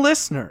from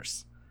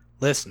listeners.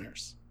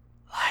 Listeners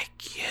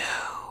like you.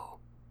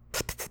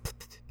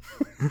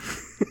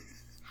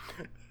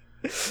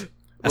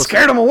 I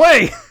scared them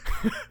away.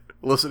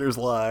 Listeners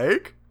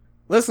like?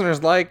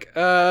 Listeners like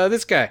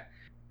this guy.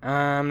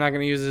 I'm not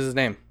going to use his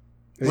name.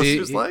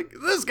 Listeners like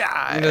this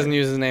guy. He doesn't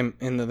use his name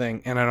in the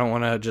thing, and I don't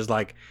want to just,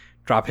 like,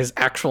 drop his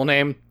actual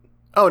name.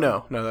 Oh,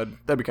 no,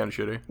 that'd be kind of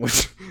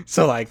shitty.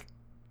 So, like,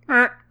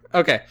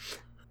 okay.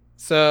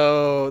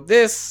 So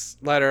this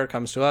letter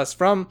comes to us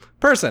from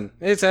person.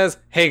 It says,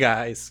 "Hey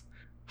guys."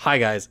 Hi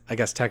guys, I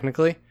guess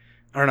technically.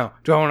 I don't know.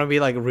 Do I want to be,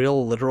 like,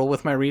 real literal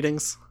with my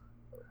readings?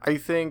 I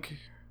think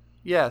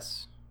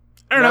yes.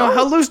 I don't know.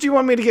 How loose do you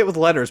want me to get with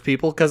letters,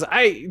 people? Because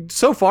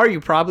so far, you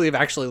probably have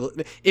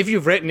actually, if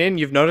you've written in,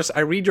 you've noticed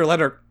I read your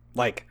letter,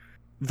 like,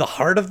 the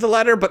heart of the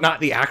letter, but not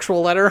the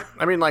actual letter.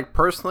 I mean, like,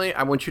 personally,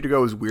 I want you to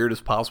go as weird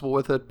as possible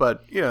with it,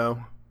 but, you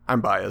know,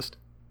 I'm biased.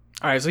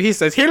 All right, so he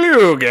says,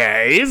 "Hello,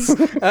 guys."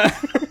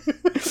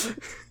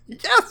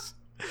 Yes!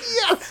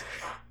 Yes!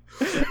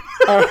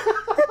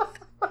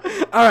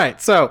 All right,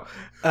 so,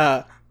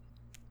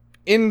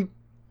 in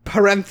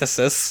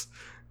parenthesis,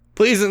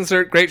 please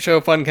insert great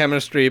show, fun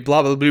chemistry,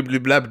 blah, blah, blah, blah,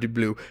 blah, blah,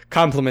 blah,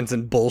 compliments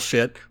and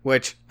bullshit,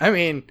 which, I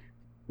mean,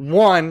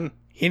 one,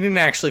 he didn't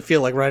actually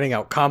feel like writing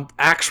out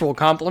actual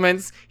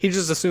compliments. He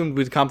just assumed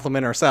we'd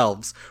compliment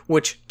ourselves,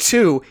 which,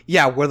 two,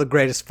 yeah, we're the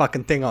greatest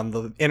fucking thing on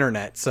the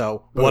internet,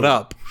 so what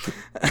up?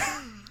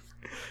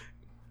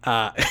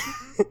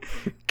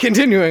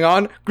 Continuing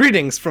on,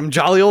 greetings from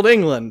jolly old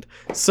England.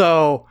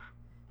 So,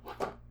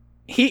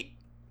 he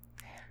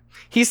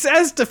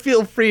says to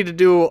feel free to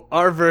do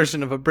our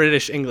version of a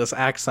British English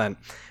accent.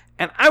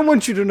 And I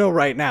want you to know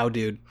right now,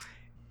 dude.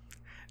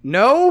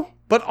 No,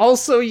 but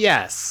also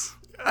yes.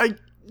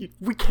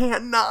 We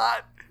can't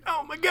not.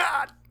 Oh my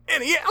god.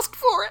 And he asked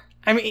for it.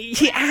 I mean,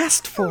 he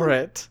asked for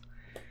it.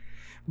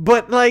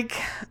 But, like,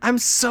 I'm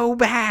so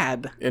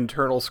bad.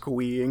 Internal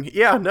squeeing.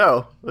 Yeah,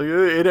 no.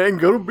 It ain't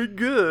gonna be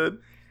good.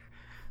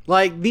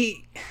 Like,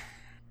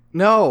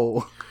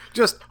 no.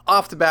 Just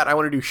off the bat, I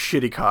want to do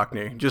shitty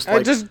Cockney. Just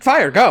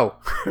fire, go.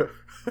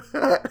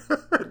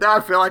 Now I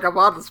feel like I'm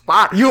on the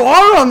spot. You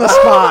are on the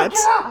spot.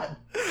 God.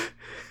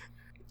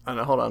 I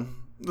know, hold on.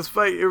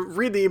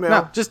 Read the email.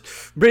 No, just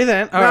breathe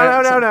in.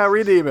 No.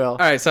 Read the email. All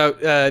right,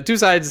 so 2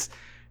 sides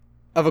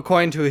of a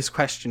coin to his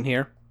question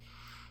here.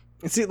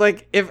 See,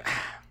 like, if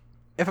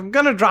if I'm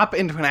gonna drop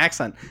into an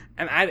accent,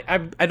 and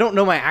I don't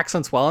know my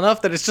accents well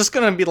enough that it's just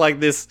gonna be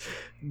like this,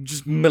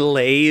 just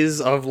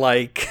malaise of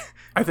like.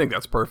 I think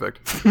that's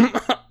perfect.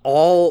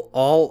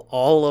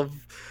 all of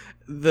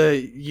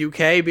the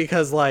UK,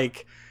 because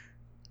like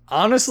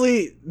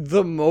honestly,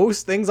 the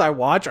most things I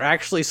watch are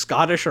actually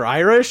Scottish or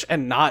Irish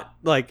and not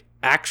like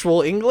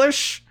actual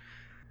English.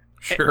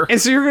 Sure. And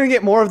so you're going to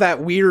get more of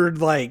that weird,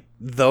 like,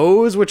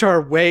 those, which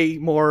are way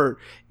more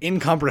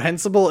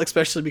incomprehensible,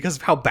 especially because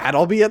of how bad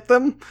I'll be at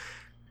them.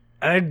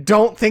 And I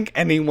don't think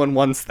anyone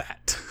wants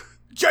that.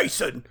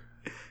 Jason,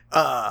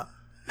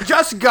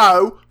 just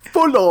go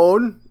full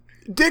on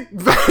Dick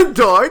Van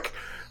Dyke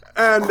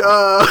and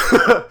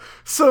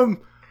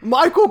some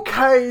Michael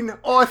Caine,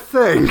 I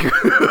think.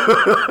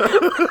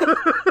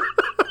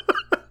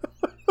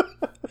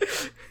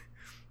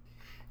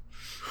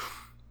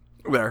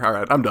 There, all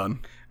right, I'm done.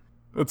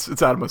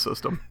 It's out of my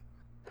system.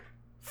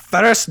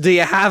 First, do you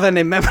have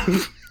any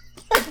memories?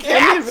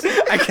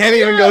 I can't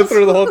even go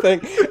through the whole thing.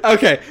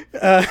 Okay,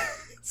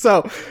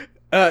 so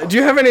do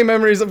you have any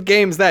memories of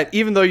games that,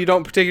 even though you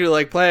don't particularly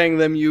like playing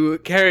them, you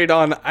carried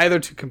on either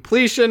to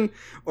completion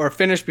or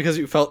finished because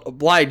you felt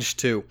obliged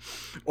to,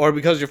 or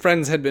because your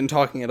friends had been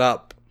talking it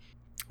up?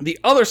 The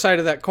other side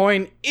of that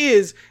coin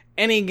is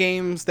any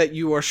games that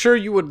you are sure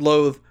you would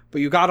loathe,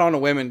 but you got on a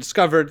whim and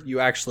discovered you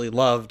actually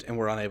loved and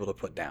were unable to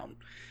put down.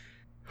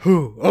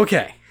 Whew,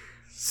 okay.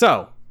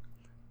 So,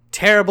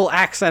 terrible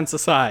accents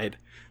aside,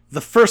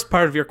 the first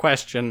part of your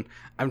question,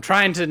 I'm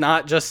trying to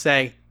not just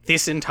say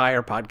this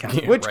entire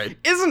podcast, which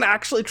isn't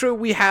actually true.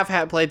 We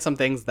have played some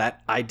things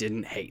that I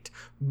didn't hate,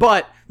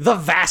 but the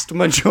vast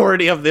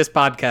majority of this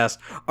podcast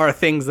are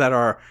things that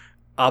are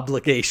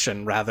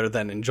obligation rather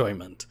than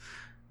enjoyment.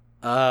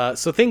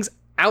 So things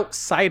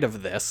outside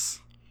of this,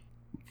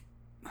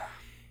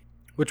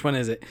 which one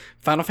is it?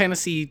 Final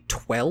Fantasy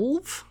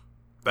 12?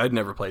 I'd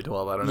never played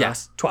 12, I don't know.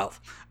 Yes, 12.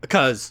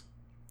 Because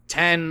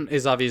 10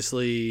 is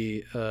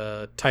obviously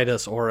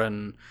Titus,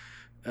 Orin,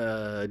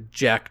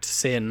 Jecht,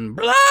 Sin,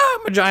 blah,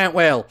 I'm a giant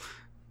whale.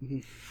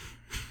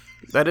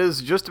 That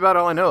is just about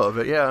all I know of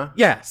it, yeah.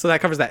 Yeah, so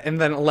that covers that.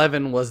 And then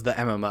 11 was the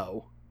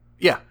MMO.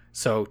 Yeah.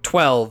 So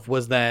 12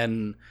 was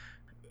then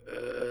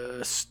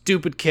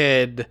Stupid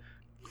Kid,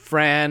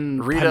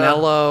 Fran, Rita,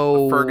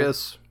 Pinello,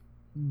 Fergus,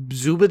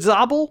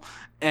 Zubadzobble,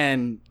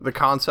 and the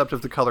concept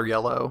of the color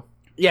yellow.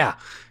 Yeah.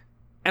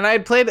 And I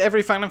had played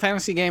every Final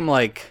Fantasy game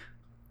like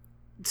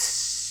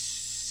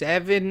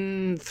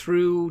 7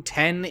 through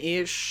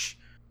 10-ish,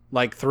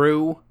 like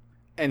through.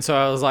 And so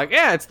I was like,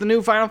 yeah, it's the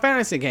new Final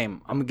Fantasy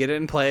game. I'm going to get it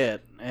and play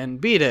it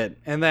and beat it.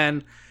 And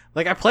then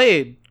like I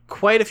played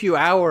quite a few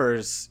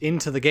hours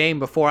into the game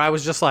before I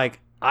was just like,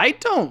 I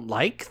don't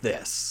like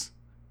this,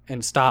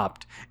 and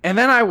stopped. And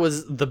then I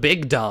was the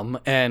big dumb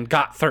and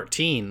got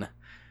 13.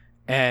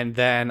 And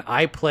then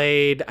I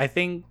played, I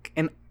think,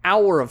 an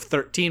hour of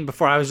 13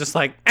 before I was just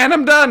like, and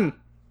I'm done.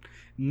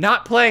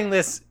 Not playing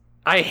this.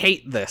 I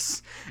hate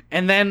this.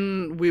 And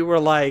then we were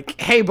like,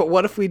 hey, but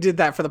what if we did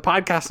that for the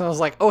podcast? And I was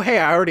like, oh, hey,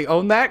 I already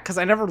own that, because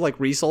I never like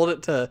resold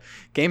it to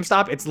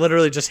GameStop. It's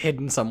literally just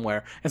hidden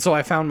somewhere. And so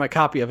I found my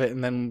copy of it,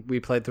 and then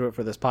we played through it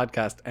for this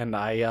podcast, and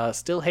I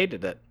still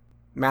hated it.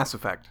 Mass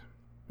Effect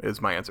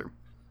is my answer.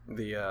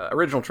 The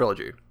original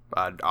trilogy,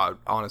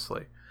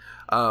 honestly.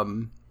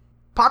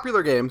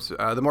 Popular games,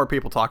 the more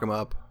people talk them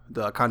up,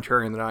 the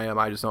contrarian that I am,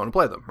 I just don't want to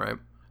play them, right?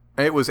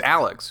 And it was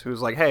Alex who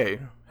was like, hey,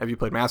 have you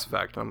played Mass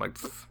Effect? And I'm like,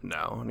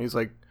 no. And he's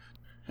like,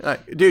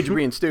 dude, you're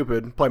being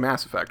stupid. Play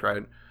Mass Effect,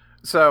 right?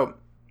 So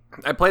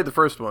I played the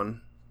first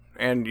one,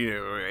 and, you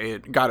know,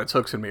 it got its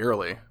hooks in me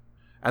early.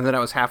 And then I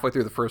was halfway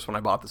through the first one,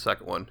 I bought the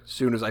second one. As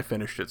soon as I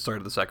finished it,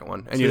 started the second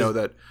one. And you know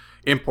that,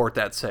 import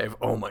that save.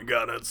 Oh my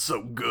god, that's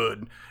so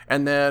good.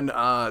 And then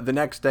the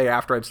next day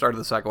after I'd started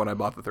the second one, I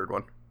bought the third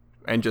one.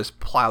 And just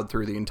plowed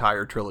through the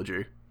entire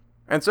trilogy.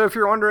 And so if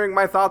you're wondering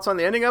my thoughts on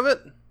the ending of it,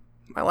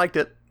 I liked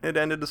it. It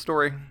ended the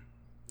story.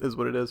 Is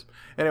what it is.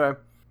 Anyway.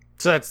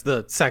 So that's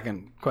the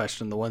second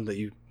question, the one that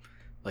you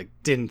like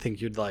didn't think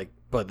you'd like,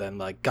 but then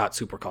like got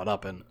super caught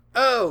up in.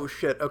 Oh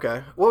shit,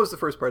 okay. What was the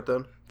first part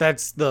then?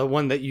 That's the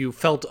one that you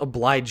felt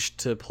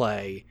obliged to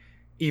play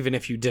even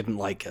if you didn't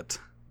like it.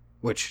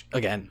 Which,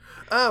 again...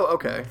 Oh,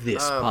 okay.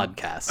 This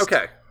podcast.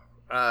 Okay.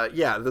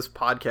 Yeah, this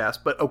podcast.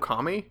 But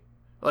Okami,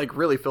 like,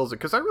 really fills it.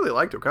 Because I really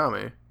liked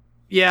Okami.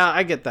 Yeah,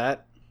 I get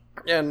that.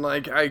 And,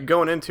 like,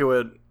 going into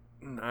it,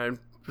 I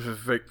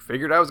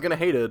figured I was going to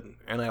hate it.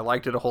 And I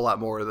liked it a whole lot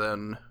more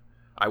than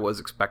I was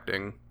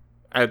expecting.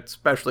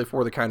 Especially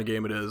for the kind of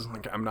game it is.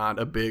 Like, I'm not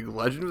a big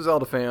Legend of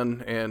Zelda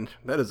fan. And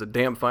that is a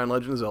damn fine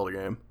Legend of Zelda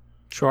game.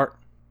 Short.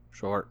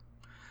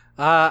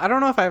 I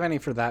don't know if I have any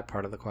for that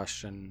part of the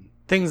question.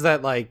 Things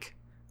that, like,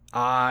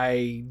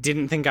 I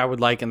didn't think I would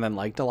like and then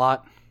liked a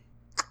lot.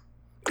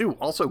 Ooh,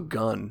 also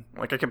Gun.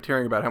 Like, I kept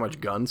hearing about how much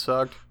Gun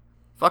sucked.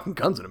 Fucking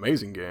Gun's an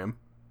amazing game.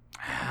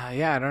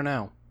 Yeah, I don't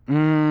know.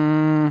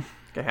 I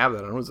have that.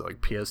 I don't know. Was it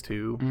like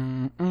PS2?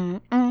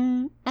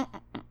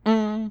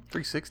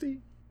 360?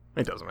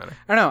 It doesn't matter.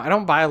 I don't know. I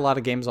don't buy a lot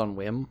of games on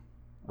whim.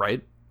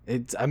 Right?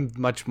 I'm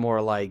much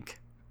more like,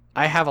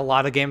 I have a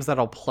lot of games that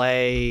I'll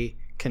play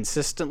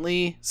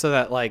consistently, so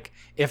that like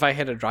if I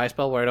hit a dry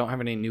spell where I don't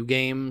have any new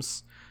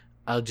games,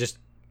 I'll just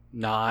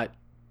not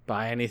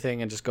buy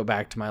anything and just go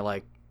back to my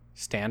like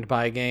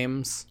standby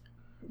games.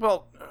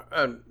 Well,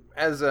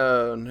 as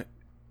a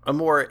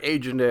more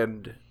aged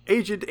and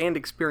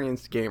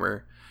experienced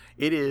gamer,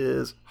 it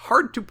is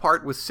hard to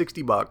part with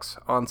 $60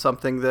 on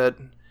something that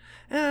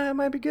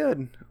might be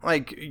good.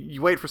 Like,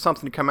 you wait for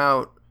something to come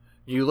out,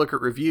 you look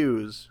at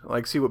reviews,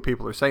 like see what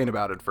people are saying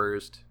about it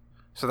first,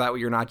 so that way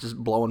you're not just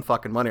blowing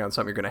fucking money on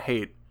something you're gonna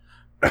hate.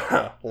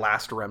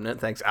 Last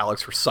Remnant, thanks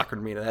Alex for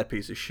suckering me into that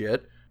piece of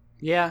shit.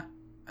 Yeah,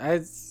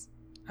 I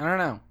don't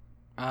know.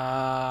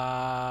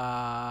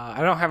 I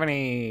don't have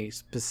any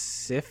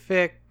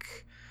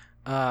specific.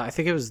 I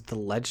think it was The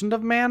Legend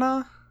of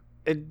Mana.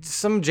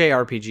 Some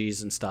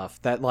JRPGs and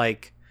stuff that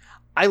like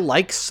I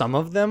like some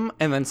of them,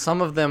 and then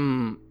some of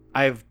them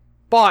I've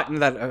bought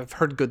and that I've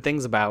heard good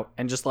things about,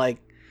 and just like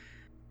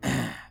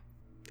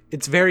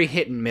it's very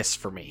hit and miss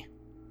for me.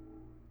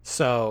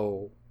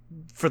 So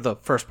for the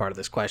first part of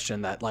this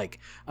question, that like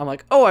I'm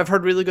like, oh, I've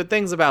heard really good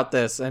things about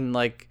this, and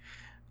like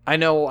I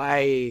know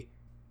I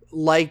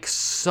like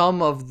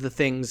some of the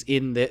things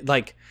in the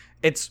like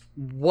it's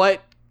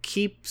what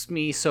keeps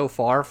me so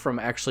far from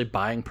actually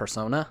buying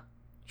Persona.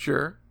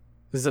 Sure.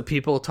 Is that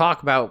people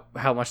talk about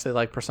how much they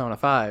like Persona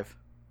 5,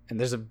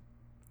 and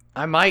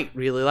I might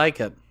really like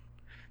it.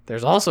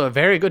 There's also a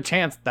very good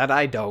chance that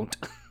I don't.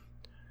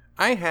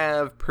 I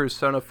have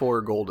Persona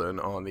 4 Golden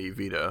on the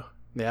Vita.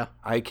 Yeah.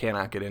 I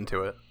cannot get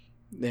into it.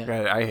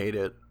 Yeah. I hate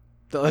it.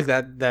 Like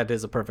that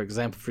is a perfect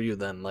example for you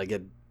then. Like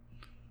it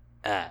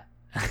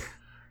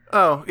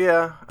Oh,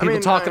 yeah.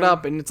 People talk it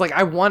up, and it's like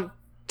I want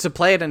to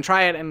play it and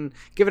try it and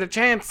give it a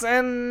chance,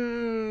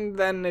 and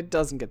then it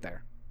doesn't get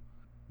there.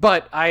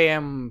 But I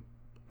am,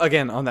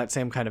 again, on that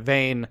same kind of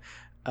vein,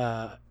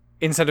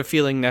 instead of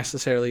feeling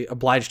necessarily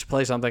obliged to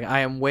play something,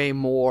 I am way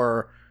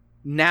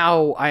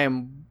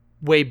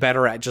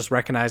better at just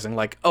recognizing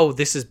like, oh,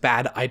 this is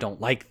bad, I don't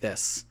like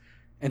this.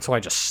 And so I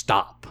just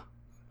stop.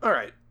 All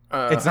right.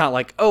 It's not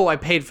like, oh, I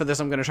paid for this,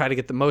 I'm going to try to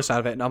get the most out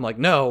of it. And I'm like,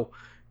 no,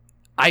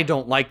 I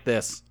don't like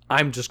this.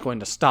 I'm just going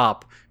to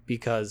stop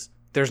because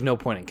there's no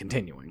point in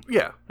continuing.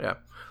 Yeah.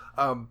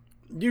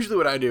 Usually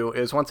what I do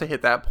is once I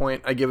hit that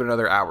point, I give it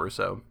another hour or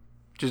so.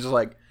 Just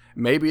like,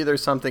 maybe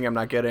there's something I'm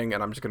not getting,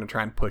 and I'm just going to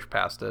try and push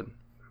past it.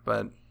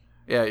 But,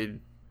 yeah,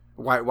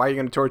 why are you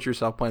going to torture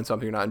yourself playing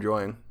something you're not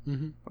enjoying?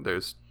 Mm-hmm.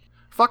 There's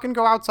fucking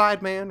go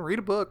outside, man. Read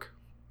a book.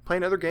 Play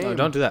another game. No,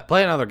 don't do that.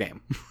 Play another game.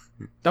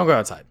 Don't go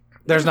outside.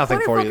 There's nothing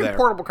for you there.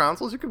 Portable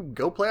consoles, you can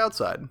go play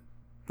outside.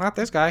 Not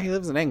this guy. He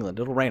lives in England.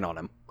 It'll rain on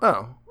him.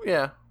 Oh,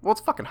 yeah. Well, it's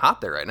fucking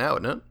hot there right now,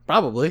 isn't it?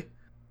 Probably.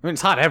 I mean,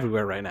 it's hot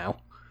everywhere right now.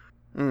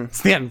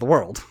 It's the end of the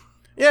world.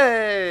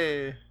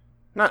 Yay!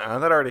 Nuh-uh,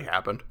 that already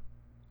happened.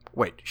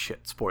 Wait,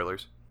 shit,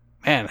 spoilers.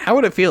 Man, how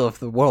would it feel if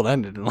the world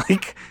ended in,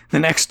 like, the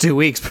next 2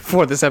 weeks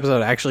before this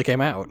episode actually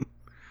came out?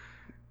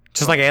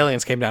 Just like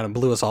aliens came down and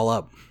blew us all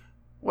up.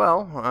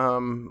 Well,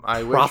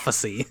 I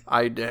Prophecy. wish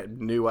I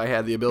knew I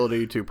had the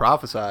ability to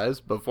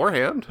prophesize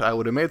beforehand. I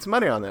would have made some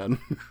money on that.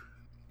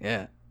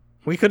 Yeah.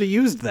 We could have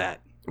used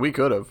that. We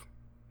could have.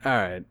 All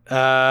right.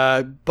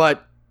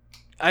 But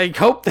I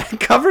hope that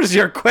covers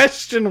your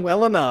question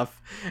well enough.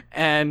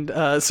 And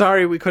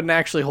sorry we couldn't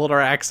actually hold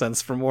our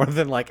accents for more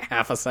than like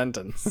half a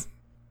sentence.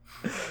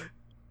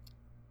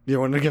 You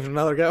want to give it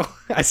another go?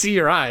 I see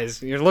your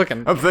eyes. You're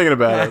looking. I'm thinking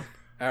about it.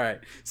 All right.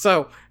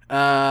 So,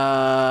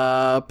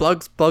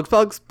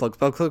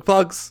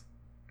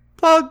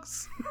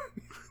 plugs.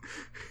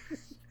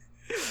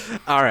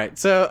 All right.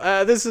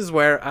 So, this is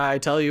where I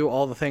tell you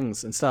all the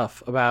things and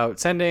stuff about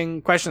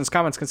sending questions,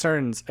 comments,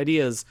 concerns,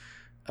 ideas.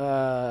 I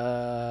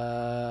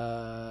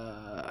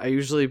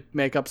usually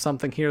make up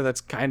something here that's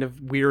kind of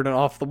weird and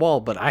off the wall,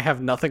 but I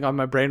have nothing on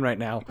my brain right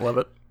now. Love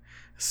it.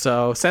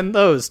 So send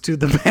those to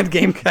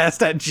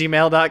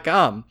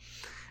thebadgamecast@gmail.com.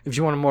 If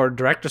you want a more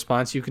direct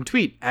response, you can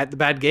tweet at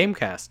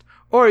thebadgamecast,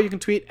 or you can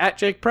tweet at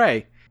Jake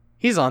Prey.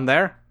 He's on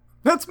there.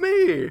 That's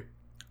me.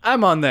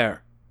 I'm on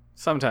there.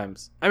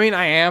 Sometimes. I mean,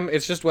 I am.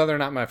 It's just whether or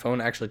not my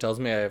phone actually tells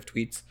me I have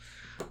tweets.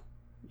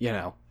 You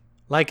know,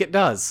 like it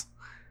does.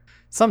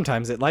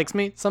 Sometimes it likes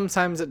me,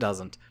 sometimes it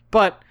doesn't.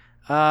 But,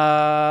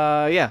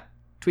 yeah,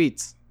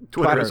 tweets.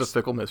 Twitter is a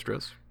fickle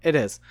mistress. It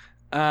is.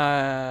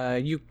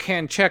 You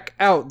can check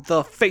out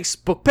the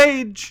Facebook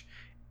page.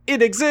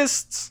 It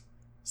exists.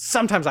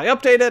 Sometimes I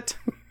update it.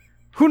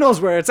 Who knows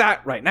where it's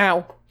at right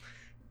now?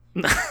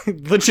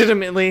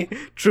 Legitimately,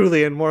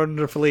 truly, and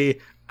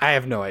wonderfully, I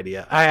have no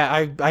idea.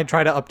 I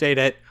try to update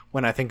it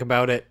when I think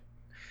about it.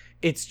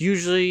 It's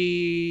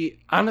usually,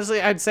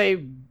 honestly, I'd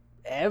say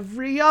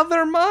every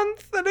other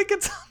month that it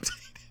gets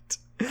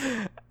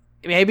updated.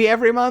 Maybe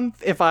every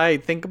month if I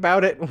think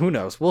about it. Who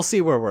knows? We'll see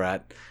where we're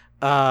at.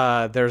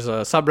 There's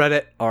a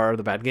subreddit, or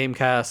the Bad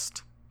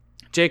Gamecast.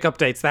 Jake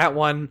updates that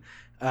one.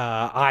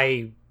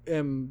 I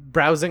am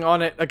browsing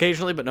on it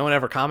occasionally, but no one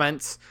ever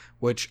comments,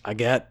 which I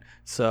get.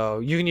 So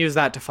you can use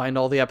that to find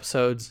all the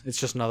episodes. It's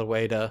just another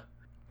way to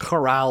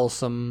corral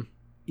some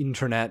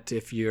internet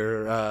if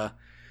you're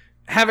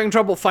having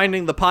trouble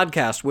finding the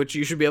podcast, which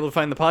you should be able to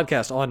find the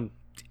podcast on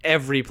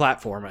every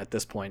platform at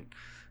this point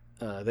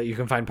that you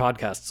can find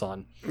podcasts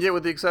on. Yeah,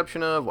 with the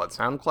exception of,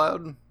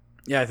 SoundCloud?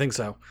 Yeah, I think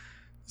so.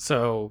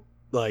 So,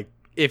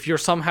 if you're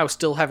somehow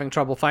still having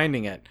trouble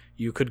finding it,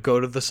 you could go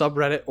to the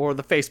subreddit or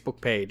the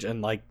Facebook page,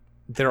 and,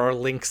 there are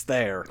links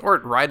there. Or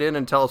write in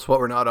and tell us what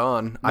we're not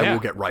on. Yeah. I will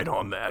get right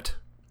on that.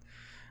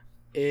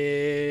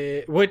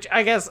 Which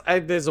I guess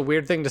is a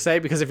weird thing to say,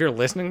 because if you're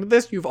listening to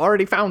this, you've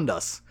already found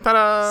us.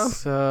 Ta-da!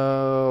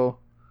 So...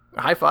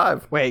 High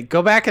five. Wait,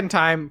 go back in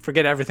time,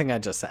 forget everything I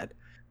just said.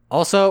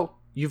 Also,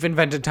 you've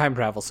invented time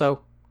travel,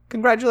 so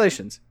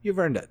congratulations. You've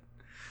earned it.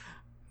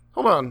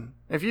 Hold on.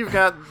 If you've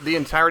got the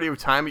entirety of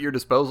time at your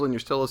disposal and you're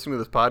still listening to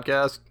this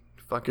podcast,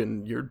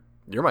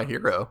 you're my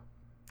hero.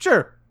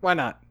 Sure, why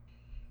not?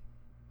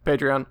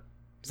 Patreon.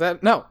 Is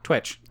that... No,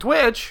 Twitch.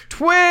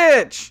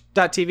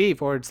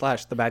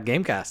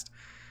 Twitch.tv/thebadgamecast.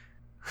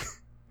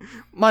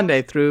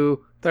 Monday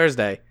through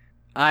Thursday.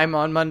 I'm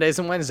on Mondays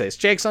and Wednesdays.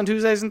 Jake's on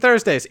Tuesdays and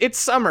Thursdays. It's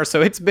summer,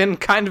 so it's been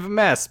kind of a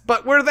mess,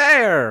 but we're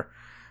there.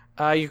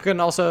 You can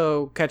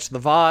also catch the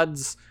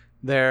VODs.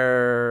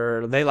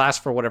 They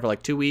last for whatever,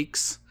 2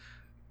 weeks.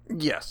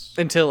 Yes.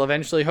 Until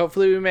eventually,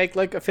 hopefully, we make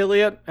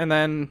affiliate and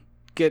then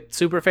get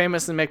super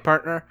famous and make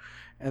partner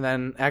and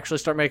then actually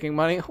start making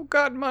money. Oh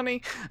God,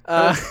 money.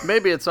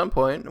 Maybe at some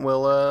point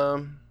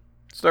we'll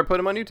start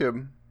putting them on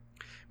YouTube.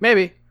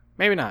 Maybe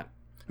not.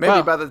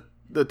 Maybe by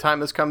the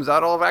time this comes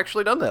out, I'll have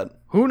actually done that.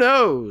 Who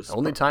knows?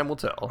 Only time will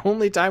tell.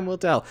 Only time will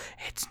tell.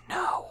 It's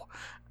no.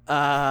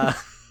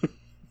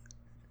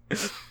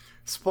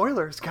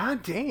 Spoilers.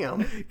 God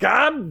damn.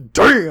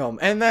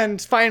 And then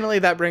finally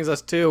that brings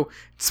us to,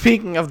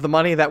 speaking of the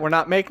money that we're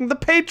not making, the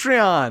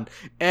Patreon.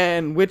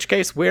 In which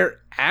case we're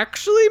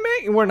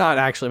not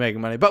actually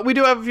making money, but we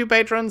do have a few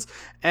patrons,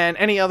 and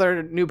any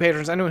other new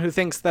patrons, anyone who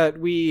thinks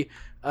that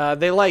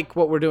they like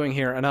what we're doing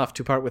here enough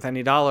to part with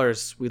any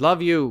dollars, we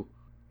love you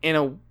in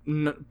a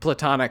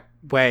platonic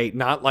way.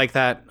 Not like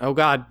that. Oh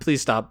God,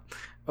 please stop.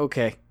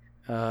 Okay.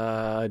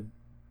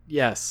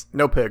 Yes.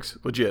 No pigs.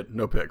 Legit.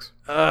 No pigs.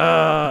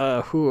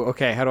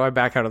 Okay, how do I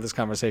back out of this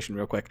conversation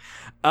real quick?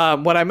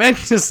 What I meant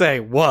to say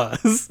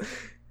was,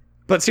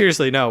 but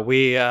seriously, no,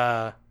 we,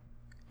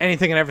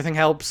 anything and everything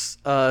helps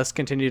us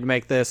continue to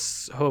make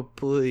this,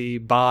 hopefully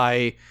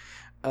buy,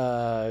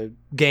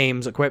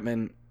 games,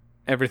 equipment,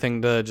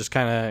 everything to just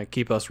kind of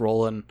keep us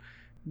rolling.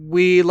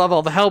 We love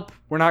all the help.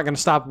 We're not going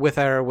to stop with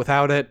or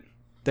without it.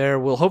 There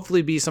will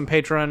hopefully be some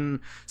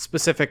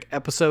Patreon-specific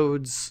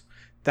episodes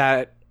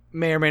that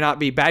may or may not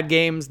be bad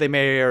games. They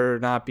may or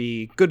not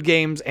be good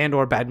games and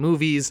or bad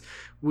movies.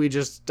 We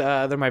just,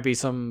 there might be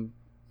some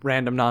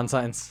random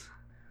nonsense.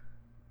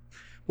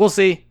 We'll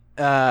see.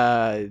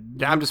 Yeah,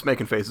 I'm just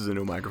making faces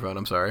into a microphone.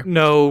 I'm sorry.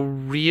 No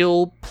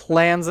real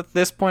plans at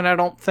this point, I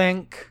don't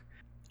think,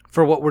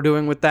 for what we're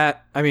doing with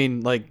that. I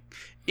mean,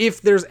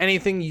 if there's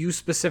anything you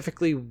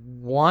specifically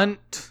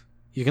want,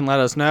 you can let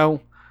us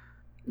know.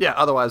 Yeah,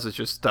 otherwise it's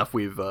just stuff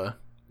we've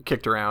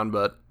kicked around,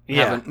 but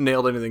haven't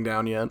nailed anything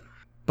down yet.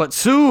 But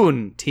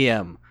soon,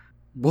 TM,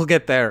 we'll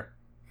get there.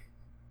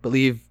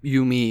 Believe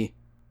you me,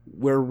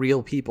 we're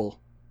real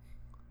people.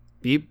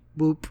 Beep,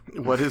 boop.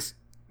 What is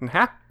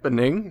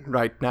happening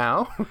right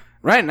now?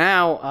 Right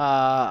now,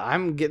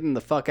 I'm getting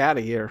the fuck out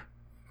of here.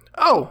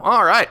 Oh,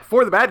 all right.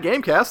 For the Bad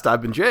Gamecast,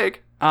 I've been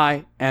Jake.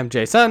 I am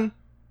Jason.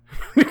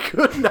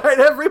 Good night,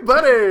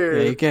 everybody.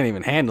 Yeah, you can't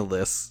even handle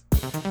this.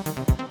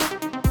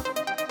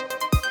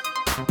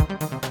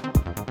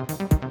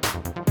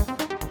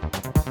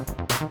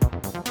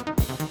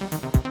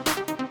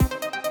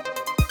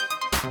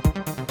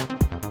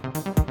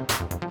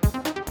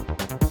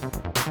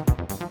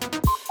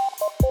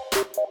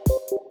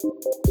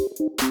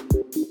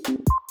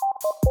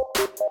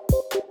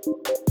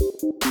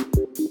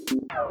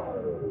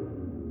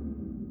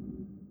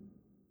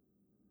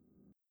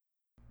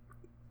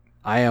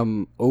 I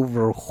am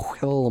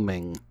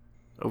overwhelming.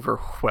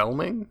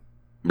 Overwhelming?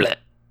 Blep.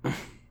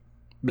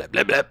 Blep,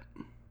 blep, blep.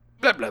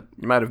 Blep, blep.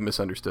 You might have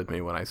misunderstood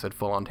me when I said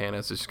full on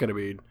Tannis. It's just going to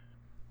be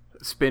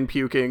spin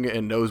puking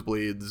and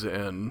nosebleeds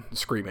and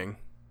screaming.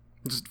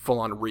 Just full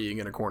on reeing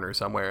in a corner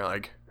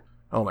somewhere.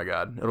 Oh my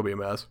God, it'll be a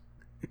mess.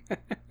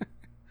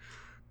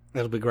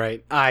 It'll be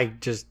great.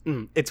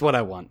 It's what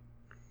I want.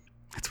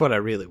 It's what I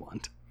really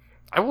want.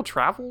 I will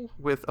travel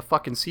with a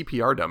fucking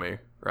CPR dummy,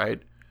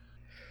 right?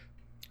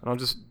 And I'll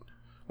just,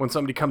 when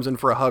somebody comes in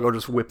for a hug, I'll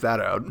just whip that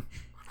out.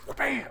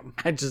 Bam!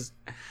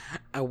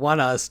 I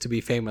want us to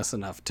be famous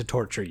enough to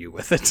torture you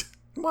with it.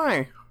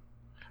 Why?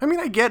 I mean,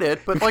 I get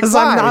it, but because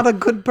why? I'm not a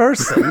good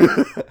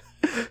person.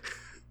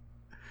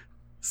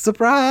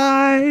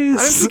 Surprise!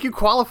 I don't think you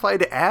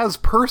qualified as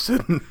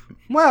person.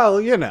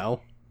 Well,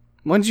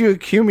 once you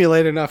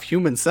accumulate enough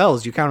human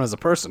cells, you count as a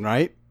person,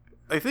 right?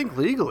 I think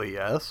legally,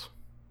 yes.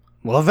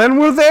 Well, then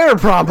we're there,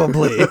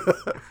 probably.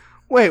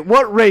 Wait,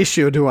 what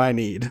ratio do I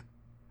need?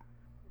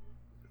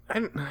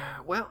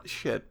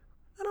 Shit.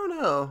 I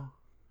don't know.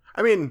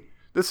 I mean,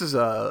 this is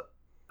a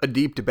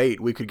deep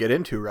debate we could get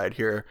into right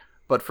here,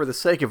 but for the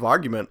sake of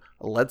argument,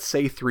 let's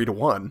say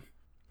 3-1.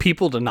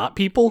 People to not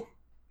people?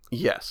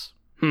 Yes.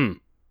 Hmm.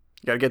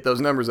 Gotta get those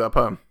numbers up,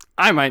 huh?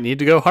 I might need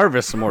to go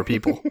harvest some more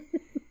people.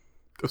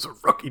 Those are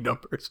rookie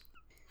numbers.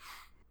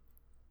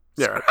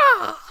 Yeah.